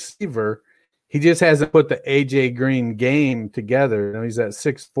of receiver. He just hasn't put the A.J. Green game together. He's at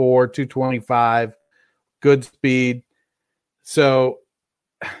 6'4", 225, good speed. So,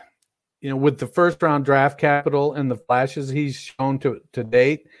 with the first-round draft capital and the flashes he's shown to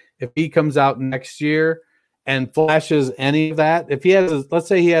date, if he comes out next year and flashes any of that, if he has, let's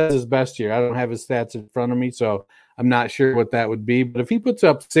say he has his best year. I don't have his stats in front of me, so I'm not sure what that would be. But if he puts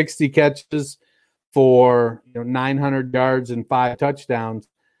up 60 catches for 900 yards and 5 touchdowns,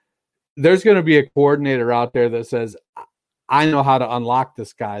 there's going to be a coordinator out there that says, I know how to unlock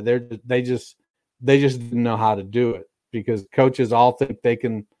this guy. They just didn't know how to do it, because coaches all think they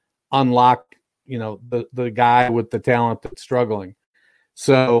can unlock, the guy with the talent that's struggling.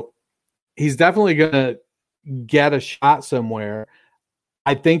 So he's definitely going to get a shot somewhere.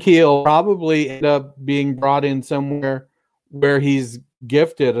 I think he'll probably end up being brought in somewhere where he's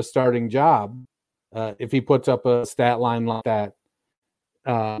gifted a starting job if he puts up a stat line like that.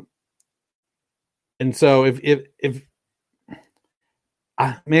 And so if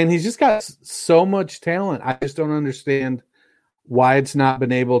man, he's just got so much talent. I just don't understand why it's not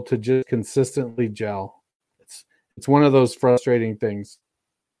been able to just consistently gel. It's one of those frustrating things.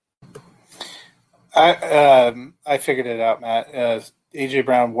 I figured it out, Matt. A.J.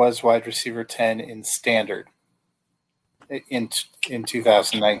 Brown was wide receiver 10 in standard in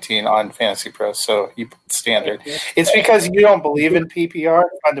 2019 on Fantasy Pro. So you put standard. It's because you don't believe in PPR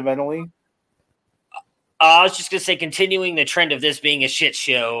fundamentally. I was just going to say, continuing the trend of this being a shit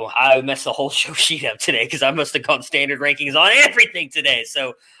show, I messed the whole show sheet up today because I must have gone standard rankings on everything today.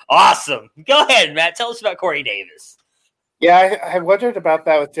 So awesome. Go ahead, Matt. Tell us about Corey Davis. Yeah, I wondered about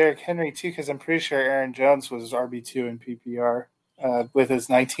that with Derrick Henry, too, because I'm pretty sure Aaron Jones was RB2 in PPR with his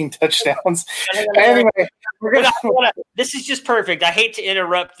 19 touchdowns. Anyway, this is just perfect. I hate to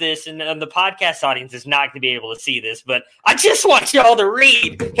interrupt this, and the podcast audience is not going to be able to see this, but I just want y'all to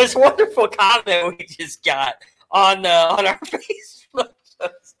read this wonderful comment we just got on our Facebook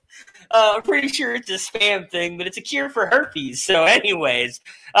post. I'm pretty sure it's a spam thing, but it's a cure for herpes. So anyways,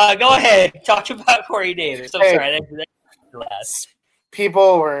 go ahead. Talk about Corey Davis. I'm sorry. That's last.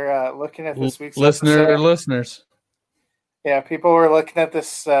 People were looking at this week's listeners. Yeah, people were looking at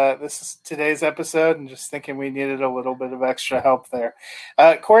this is today's episode and just thinking we needed a little bit of extra help there.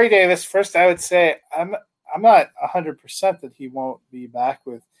 Corey Davis, first I would say I'm not 100% that he won't be back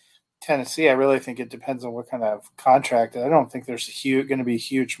with Tennessee. I really think it depends on what kind of contract. I don't think there's going to be a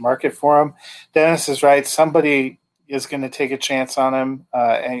huge market for him. Dennis is right. Somebody is going to take a chance on him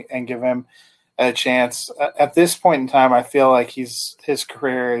and give him a chance. At this point in time, I feel like his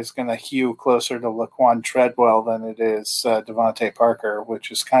career is going to hew closer to Laquan Treadwell than it is Devontae Parker, which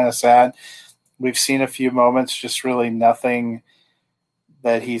is kind of sad. We've seen a few moments, just really nothing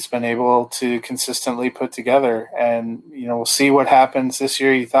that he's been able to consistently put together. And, we'll see what happens this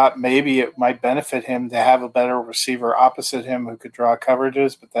year. You thought maybe it might benefit him to have a better receiver opposite him who could draw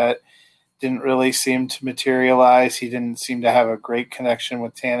coverages, but that didn't really seem to materialize. He didn't seem to have a great connection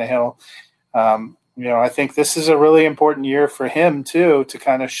with Tannehill. I think this is a really important year for him too, to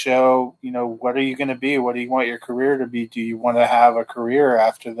kind of show, what are you going to be? What do you want your career to be? Do you want to have a career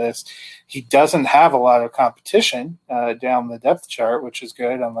after this? He doesn't have a lot of competition down the depth chart, which is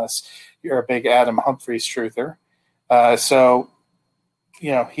good unless you're a big Adam Humphries truther. So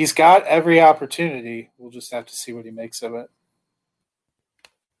he's got every opportunity. We'll just have to see what he makes of it.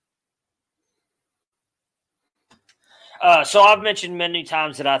 So I've mentioned many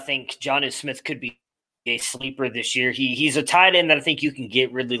times that I think Jonnu Smith could be a sleeper this year. He's a tight end that I think you can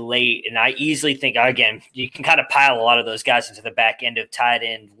get really late, and I easily think, again, you can kind of pile a lot of those guys into the back end of tight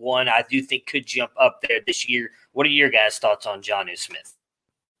end. One I do think could jump up there this year. What are your guys' thoughts on Jonnu Smith?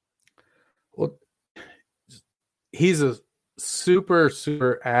 Well, he's a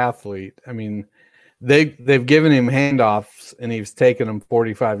super athlete. I mean, they've given him handoffs, and he's taken them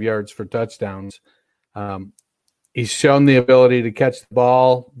 45 yards for touchdowns. He's shown the ability to catch the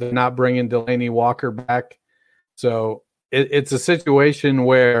ball. They're not bringing Delanie Walker back. So it's a situation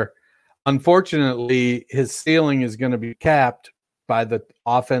where, unfortunately, his ceiling is going to be capped by the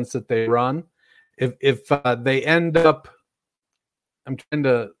offense that they run. If they end up – I'm trying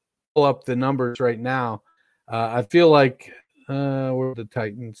to pull up the numbers right now. I feel like where did the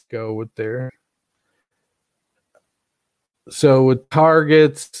Titans go with their So with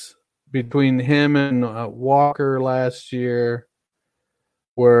targets between him and Walker last year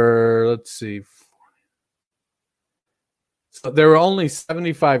were, let's see, so there were only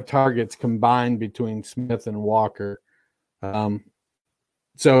 75 targets combined between Smith and Walker.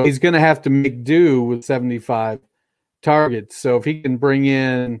 So he's going to have to make do with 75 targets. So if he can bring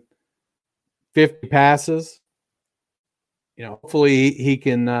in 50 passes, hopefully he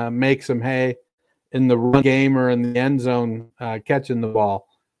can make some hay in the run game or in the end zone catching the ball.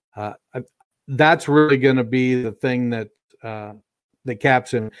 That's really going to be the thing that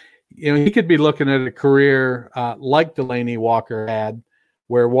caps him. He could be looking at a career like Delanie Walker had,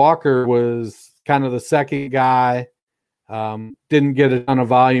 where Walker was kind of the second guy, didn't get a ton of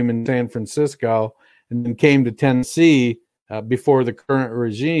volume in San Francisco, and then came to Tennessee before the current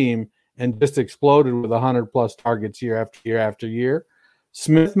regime and just exploded with 100-plus targets year after year after year.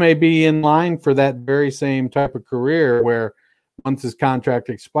 Smith may be in line for that very same type of career where once his contract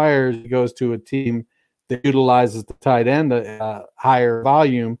expires, he goes to a team that utilizes the tight end at higher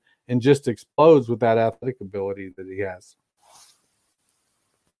volume and just explodes with that athletic ability that he has.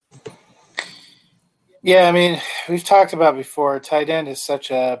 Yeah, I mean, we've talked about before, tight end is such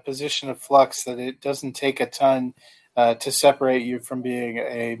a position of flux that it doesn't take a ton to separate you from being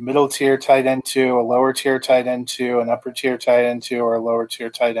a middle-tier tight end 2, a lower-tier tight end 2, an upper-tier tight end 2, or a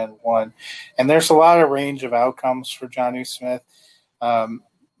lower-tier tight end 1. And there's a lot of range of outcomes for Jonnu Smith.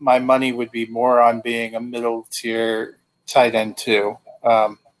 My money would be more on being a middle-tier tight end 2.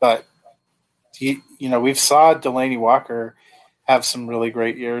 But, we've saw Delanie Walker have some really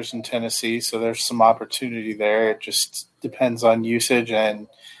great years in Tennessee, so there's some opportunity there. It just depends on usage and,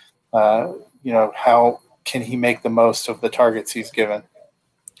 how can he make the most of the targets he's given.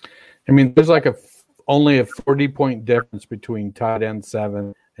 I mean, there's like only a 40-point difference between tight end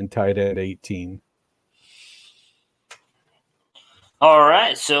 7 and tight end 18. All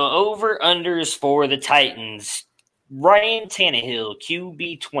right, so over-unders for the Titans. Ryan Tannehill,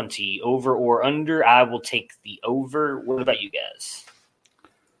 QB 20, over or under? I will take the over. What about you guys?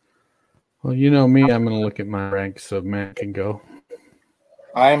 Well, you know me, I'm going to look at my ranks so Matt can go.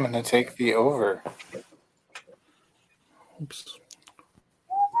 I'm going to take the over. Oops.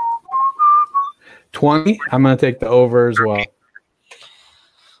 20, I'm going to take the over as well.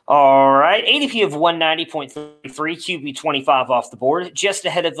 All right, ADP of 190.33, QB 25 off the board. Just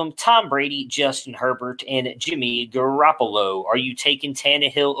ahead of them, Tom Brady, Justin Herbert, and Jimmy Garoppolo. Are you taking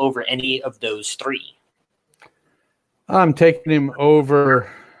Tannehill over any of those three? I'm taking him over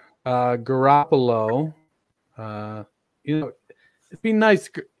Garoppolo. It'd be nice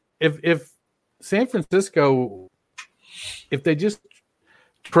if San Francisco, if they just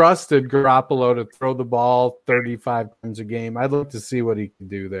trusted Garoppolo to throw the ball 35 times a game. I'd love to see what he can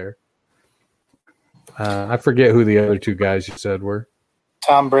do there. I forget who the other two guys you said were.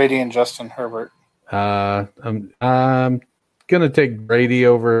 Tom Brady and Justin Herbert. I'm going to take Brady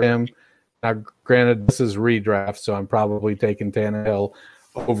over him. Now, granted, this is redraft, so I'm probably taking Tannehill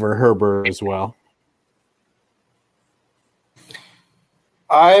over Herbert as well.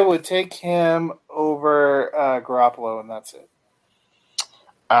 I would take him over Garoppolo, and that's it.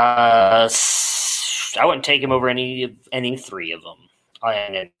 I wouldn't take him over any three of them.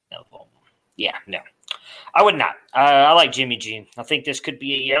 Yeah, no. I would not. I like Jimmy G. I think this could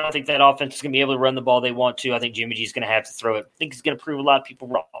be I don't think that offense is going to be able to run the ball they want to. I think Jimmy G is going to have to throw it. I think he's going to prove a lot of people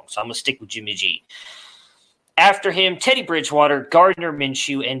wrong, so I'm going to stick with Jimmy G. After him, Teddy Bridgewater, Gardner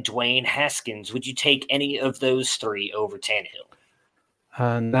Minshew, and Dwayne Haskins. Would you take any of those three over Tannehill?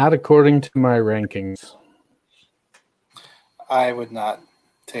 Not according to my rankings. I would not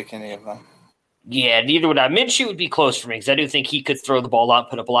take any of them. Yeah, neither would I. Minshew would be close for me because I do think he could throw the ball out and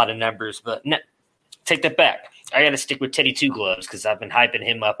put up a lot of numbers, but no, take that back. I got to stick with Teddy Two Gloves because I've been hyping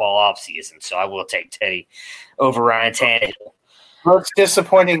him up all offseason, so I will take Teddy over Ryan Tannehill. Most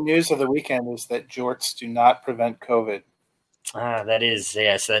disappointing news of the weekend is that jorts do not prevent COVID. That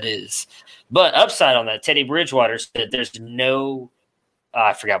is. But upside on that, Teddy Bridgewater said there's no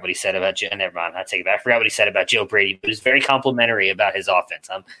I forgot what he said about Joe. Never mind. I take it back. I forgot what he said about Joe Brady, but it was very complimentary about his offense.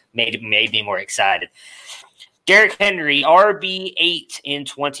 Made me more excited. Derrick Henry, RB8 in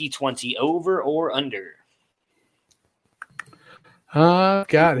 2020, over or under?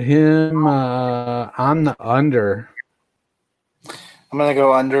 Got him on the under. I'm going to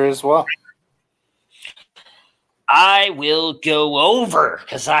go under as well. I will go over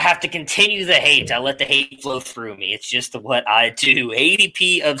because I have to continue the hate. I let the hate flow through me. It's just what I do.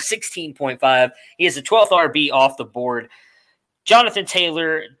 ADP of 16.5. He is the 12th RB off the board. Jonathan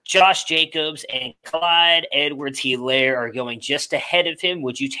Taylor, Josh Jacobs, and Clyde Edwards-Helaire are going just ahead of him.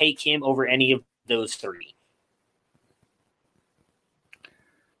 Would you take him over any of those three?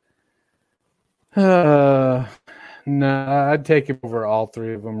 No, I'd take him over all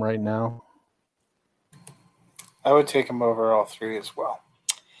three of them right now. I would take him over all three as well.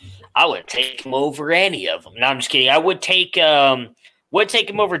 I would take him over any of them. No, I'm just kidding. I would take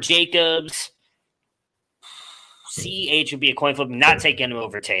him over Jacobs. CH would be a coin flip. I'm not taking him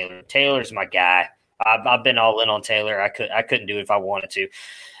over Taylor. Taylor's my guy. I've been all in on Taylor. I couldn't do it if I wanted to.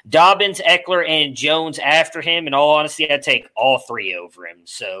 Dobbins, Eckler, and Jones after him. In all honesty, I'd take all three over him.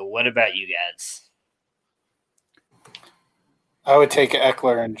 So what about you guys? I would take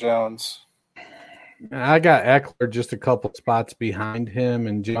Eckler and Jones. I got Eckler just a couple spots behind him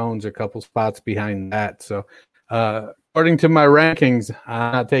and Jones a couple spots behind that. So according to my rankings,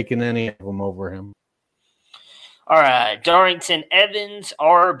 I'm not taking any of them over him. All right. Darrington Evans,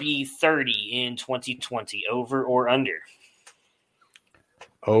 RB30 in 2020. Over or under?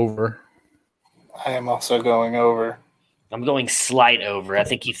 Over. I am also going over. I'm going slight over. I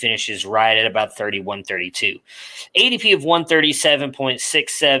think he finishes right at about 31, 32. ADP of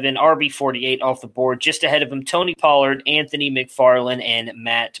 137.67, RB48 off the board. Just ahead of him, Tony Pollard, Anthony McFarland, and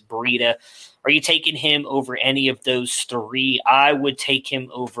Matt Breida. Are you taking him over any of those three? I would take him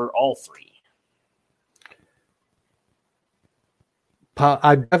over all three.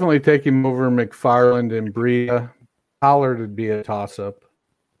 I'd definitely take him over McFarland and Breida. Pollard would be a toss-up.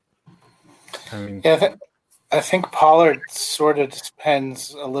 I think Pollard sort of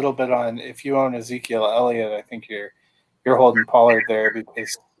depends a little bit on if you own Ezekiel Elliott. I think you're holding Pollard there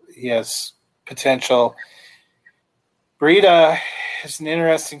because he has potential. Breida is an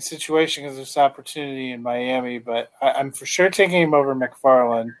interesting situation because there's opportunity in Miami, but I'm for sure taking him over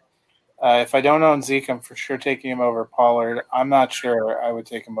McFarland. If I don't own Zeke, I'm for sure taking him over Pollard. I'm not sure I would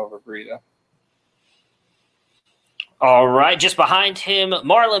take him over Breida. All right. Just behind him,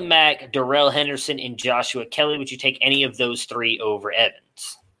 Marlon Mack, Darrell Henderson, and Joshua Kelly. Would you take any of those three over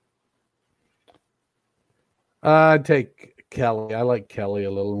Evans? I'd take Kelly. I like Kelly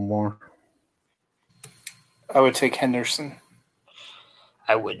a little more. I would take Henderson.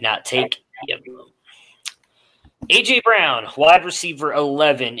 I would not take him. A.J. Brown, wide receiver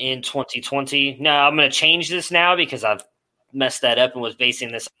 11 in 2020. Now, I'm going to change this now because I've messed that up and was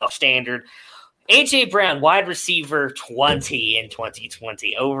basing this off standard. A.J. Brown, wide receiver 20 in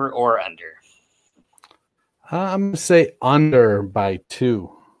 2020. Over or under? I'm going to say under by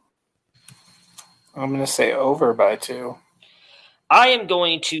 2. I'm going to say over by 2. I am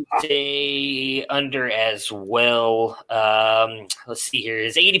going to say under as well. Let's see here.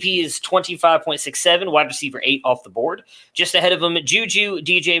 His ADP is 25.67, wide receiver 8 off the board. Just ahead of him, Juju,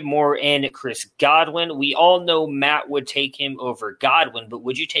 DJ Moore, and Chris Godwin. We all know Matt would take him over Godwin, but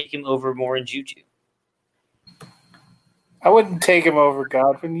would you take him over Moore and Juju? I wouldn't take him over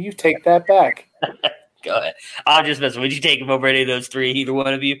Godwin. You take that back. Go ahead. I'm just messing. Would you take him over any of those three, either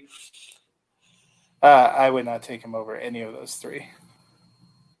one of you? I would not take him over any of those three.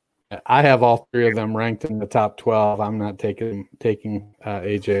 I have all three of them ranked in the top 12. I'm not taking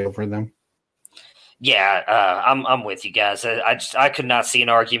AJ over them. Yeah, I'm with you guys. I could not see an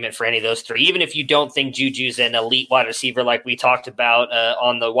argument for any of those three. Even if you don't think Juju's an elite wide receiver like we talked about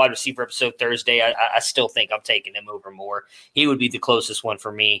on the wide receiver episode Thursday, I still think I'm taking him over Moore. He would be the closest one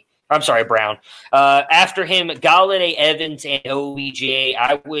for me. I'm sorry, Brown. After him, Galladay, Evans, and OBJ.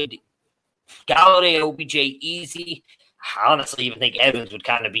 I would Galladay, OBJ, easy. I honestly even think Evans would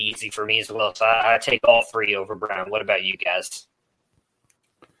kind of be easy for me as well. So I take all three over Brown. What about you guys?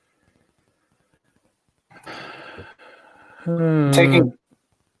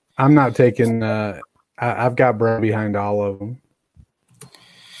 I'm not taking. I've got Brown behind all of them.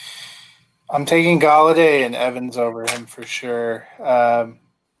 I'm taking Galladay and Evans over him for sure.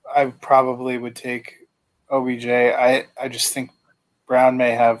 I probably would take OBJ. I just think Brown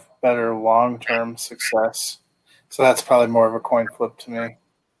may have better long-term success. So that's probably more of a coin flip to me.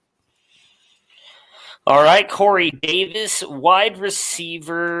 All right, Corey Davis, wide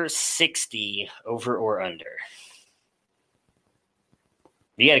receiver 60, over or under?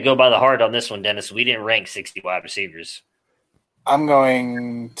 You got to go by the heart on this one, Dennis. We didn't rank 60 wide receivers. I'm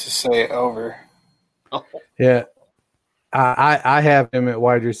going to say over. Oh. Yeah. I have him at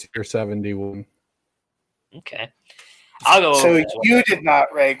wide receiver 71. Okay. I'll go so over. So you did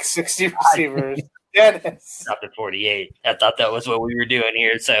not rank 60 receivers. Dennis. Stopped at 48. I thought that was what we were doing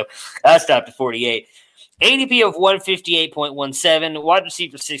here, so I stopped at 48. ADP of 158.17, wide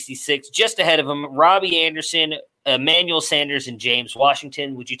receiver 66. Just ahead of him, Robbie Anderson, Emmanuel Sanders, and James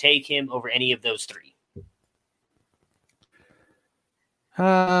Washington. Would you take him over any of those three?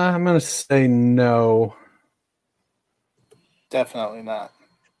 I'm going to say no. Definitely not.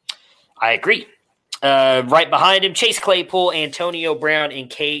 I agree. Right behind him, Chase Claypool, Antonio Brown, and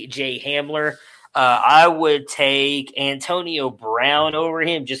KJ Hamler. I would take Antonio Brown over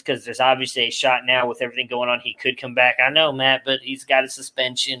him just because there's obviously a shot now with everything going on. He could come back. I know, Matt, but he's got a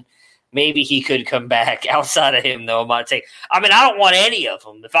suspension. Maybe he could come back. Outside of him, though, I don't want any of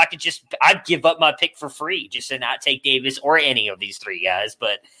them. If I could I'd give up my pick for free just to not take Davis or any of these three guys.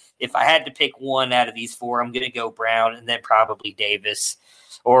 But if I had to pick one out of these four, I'm going to go Brown and then probably Davis,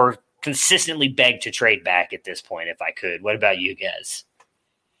 or consistently beg to trade back at this point if I could. What about you guys?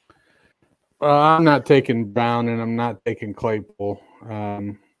 I'm not taking Brown and I'm not taking Claypool.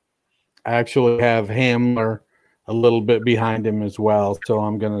 I actually have Hamler a little bit behind him as well, so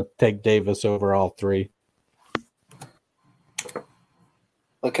I'm going to take Davis over all three.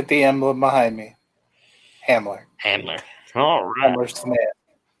 Look at the emblem behind me. Hamler. All right. Hamler's the man.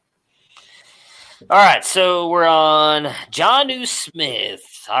 All right, so we're on Jonnu Smith.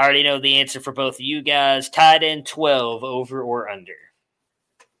 I already know the answer for both of you guys. Tight end 12, over or under?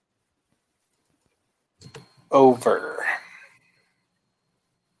 Over.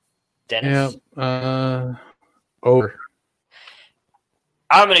 Dennis? Yeah, over.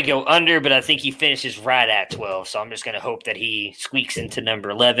 I'm going to go under, but I think he finishes right at 12, so I'm just going to hope that he squeaks into number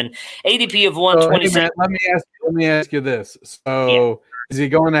 11. ADP of 127. Let me ask you this. So Is he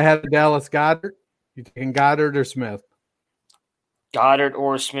going ahead of Dallas Goedert? You taking Goddard or Smith? Goddard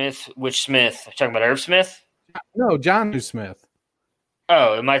or Smith? Which Smith? Are you talking about Irv Smith? No, Jonnu Smith.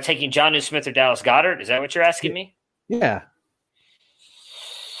 Oh, am I taking Jonnu Smith or Dallas Goedert? Is that what you're asking me? Yeah.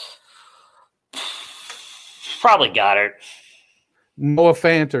 Probably Goddard. Noah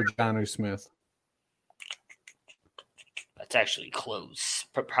Fant or Jonnu Smith? That's actually close.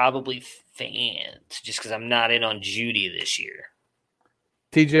 Probably Fant, just because I'm not in on Judy this year.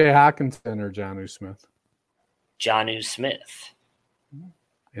 TJ Hawkinson or Jonnu Smith? Jonnu Smith.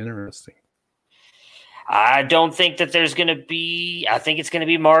 Interesting. I don't think that there's going to be – I think it's going to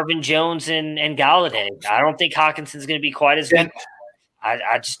be Marvin Jones and Galladay. I don't think Hawkinson's going to be quite as good.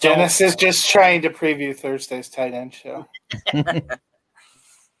 I just don't. Dennis is just trying to preview Thursday's tight end show.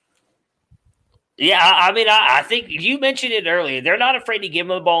 Yeah, I mean, I think you mentioned it earlier. They're not afraid to give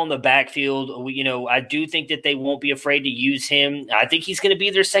him the ball in the backfield. I do think that they won't be afraid to use him. I think he's going to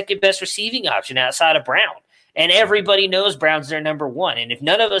be their second best receiving option outside of Brown. And everybody knows Brown's their number one. And if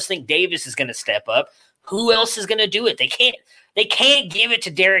none of us think Davis is going to step up, who else is going to do it? They can't give it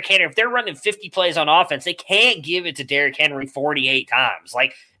to Derrick Henry. If they're running 50 plays on offense, they can't give it to Derrick Henry 48 times.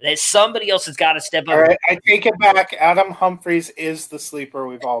 Like, somebody else has got to step up. All right, I take it back. Adam Humphries is the sleeper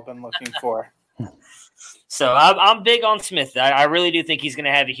we've all been looking for. So I'm big on Smith. I really do think he's going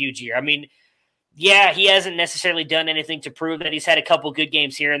to have a huge year. I mean, yeah, he hasn't necessarily done anything to prove that. He's had a couple good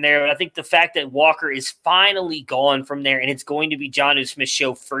games here and there, but I think the fact that Walker is finally gone from there and it's going to be Jonnu Smith's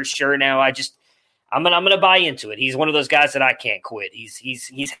show for sure now, I'm gonna buy into it. He's one of those guys that I can't quit.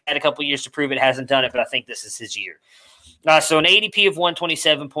 He's had a couple years to prove it, hasn't done it, but I think this is his year. So an ADP of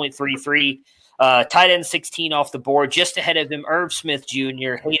 127.33. Tight end 16 off the board, just ahead of him, Irv Smith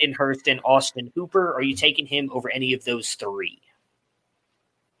Jr., Hayden Hurst, and Austin Hooper. Are you taking him over any of those three?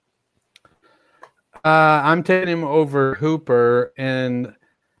 I'm taking him over Hooper, and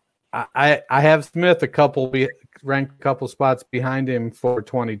I have Smith ranked a couple spots behind him for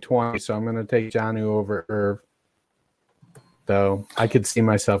 2020, so I'm going to take Jonnu over Irv. Though I could see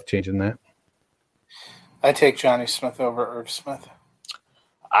myself changing that. I take Jonnu Smith over Irv Smith.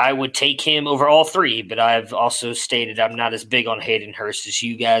 I would take him over all three, but I've also stated I'm not as big on Hayden Hurst as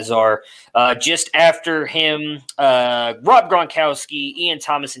you guys are. Just after him, Rob Gronkowski, Ian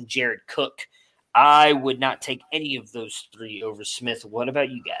Thomas, and Jared Cook. I would not take any of those three over Smith. What about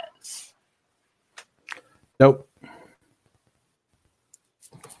you guys? Nope.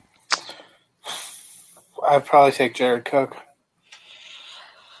 I'd probably take Jared Cook.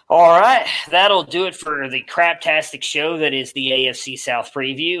 All right, that'll do it for the craptastic show that is the AFC South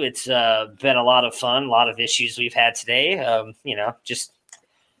preview. It's been a lot of fun, a lot of issues we've had today. Just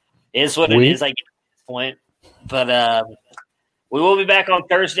is what it is, I guess, at this point. But we will be back on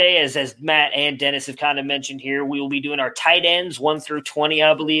Thursday, as Matt and Dennis have kind of mentioned here. We will be doing our tight ends 1 through 20,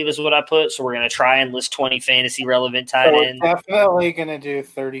 I believe, is what I put. So we're going to try and list 20 fantasy relevant tight ends. We're definitely going to do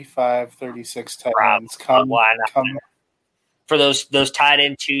 35, 36 tight ends. Why not? For those tight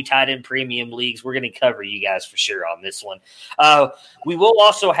end 2, tight end premium leagues, we're going to cover you guys for sure on this one. We will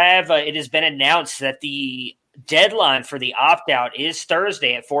also have, it has been announced that the deadline for the opt-out is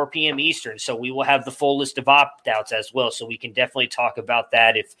Thursday at 4 p.m. Eastern, so we will have the full list of opt-outs as well, so we can definitely talk about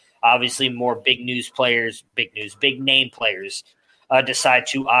that if obviously more big name players decide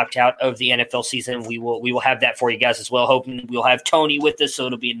to opt out of the NFL season. We will have that for you guys as well. Hoping we'll have Tony with us, so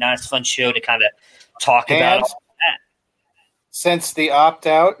it'll be a nice, fun show to kind of talk about all that. since the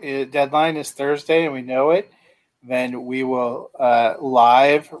opt-out deadline is Thursday and we know it, then we will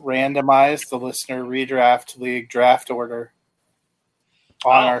live randomize the listener redraft league draft order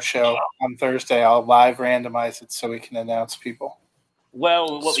on our show on Thursday. I'll live randomize it so we can announce people.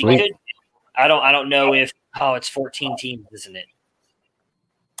 Well, what we could, I don't know if it's 14 teams, isn't it?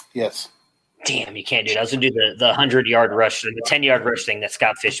 Yes. Damn, you can't do it. I was gonna do the 100-yard rush, the 10-yard rush thing that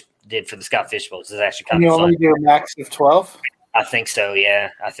Scott Fish did for the Scott Fish Bowl. This is actually kind of fun. You only do a max of 12? I think so.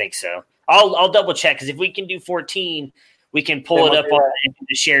 Yeah, I think so. I'll double check because if we can do 14, we can pull it up on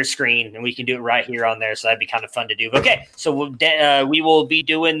the share screen and we can do it right here on there. So that'd be kind of fun to do. Okay, so we will be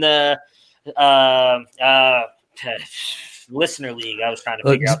doing the listener league. I was trying to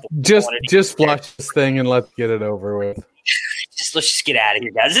figure out. Just flush this thing and let's get it over with. Let's just get out of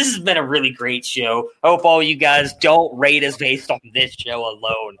here, guys. This has been a really great show. I hope all you guys don't rate us based on this show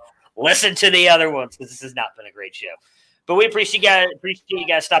alone. Listen to the other ones because this has not been a great show. But we appreciate you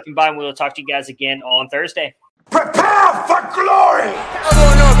guys stopping by, and we will talk to you guys again on Thursday. Prepare for glory! I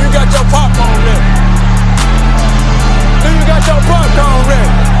want to know if you got your popcorn ready. Do you got your popcorn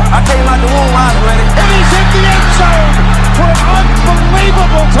ready? I came out the womb, I was ready. And he's hit the end zone for an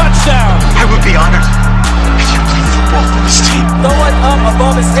unbelievable touchdown. I would be honored if you played football for this team. Throw it up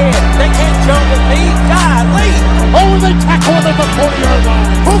above his head. They can't jump with me. Golly. Oh, they tackle him at the 40-yard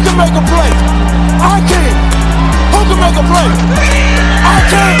line. Who can make a play? I can. Who can make a play?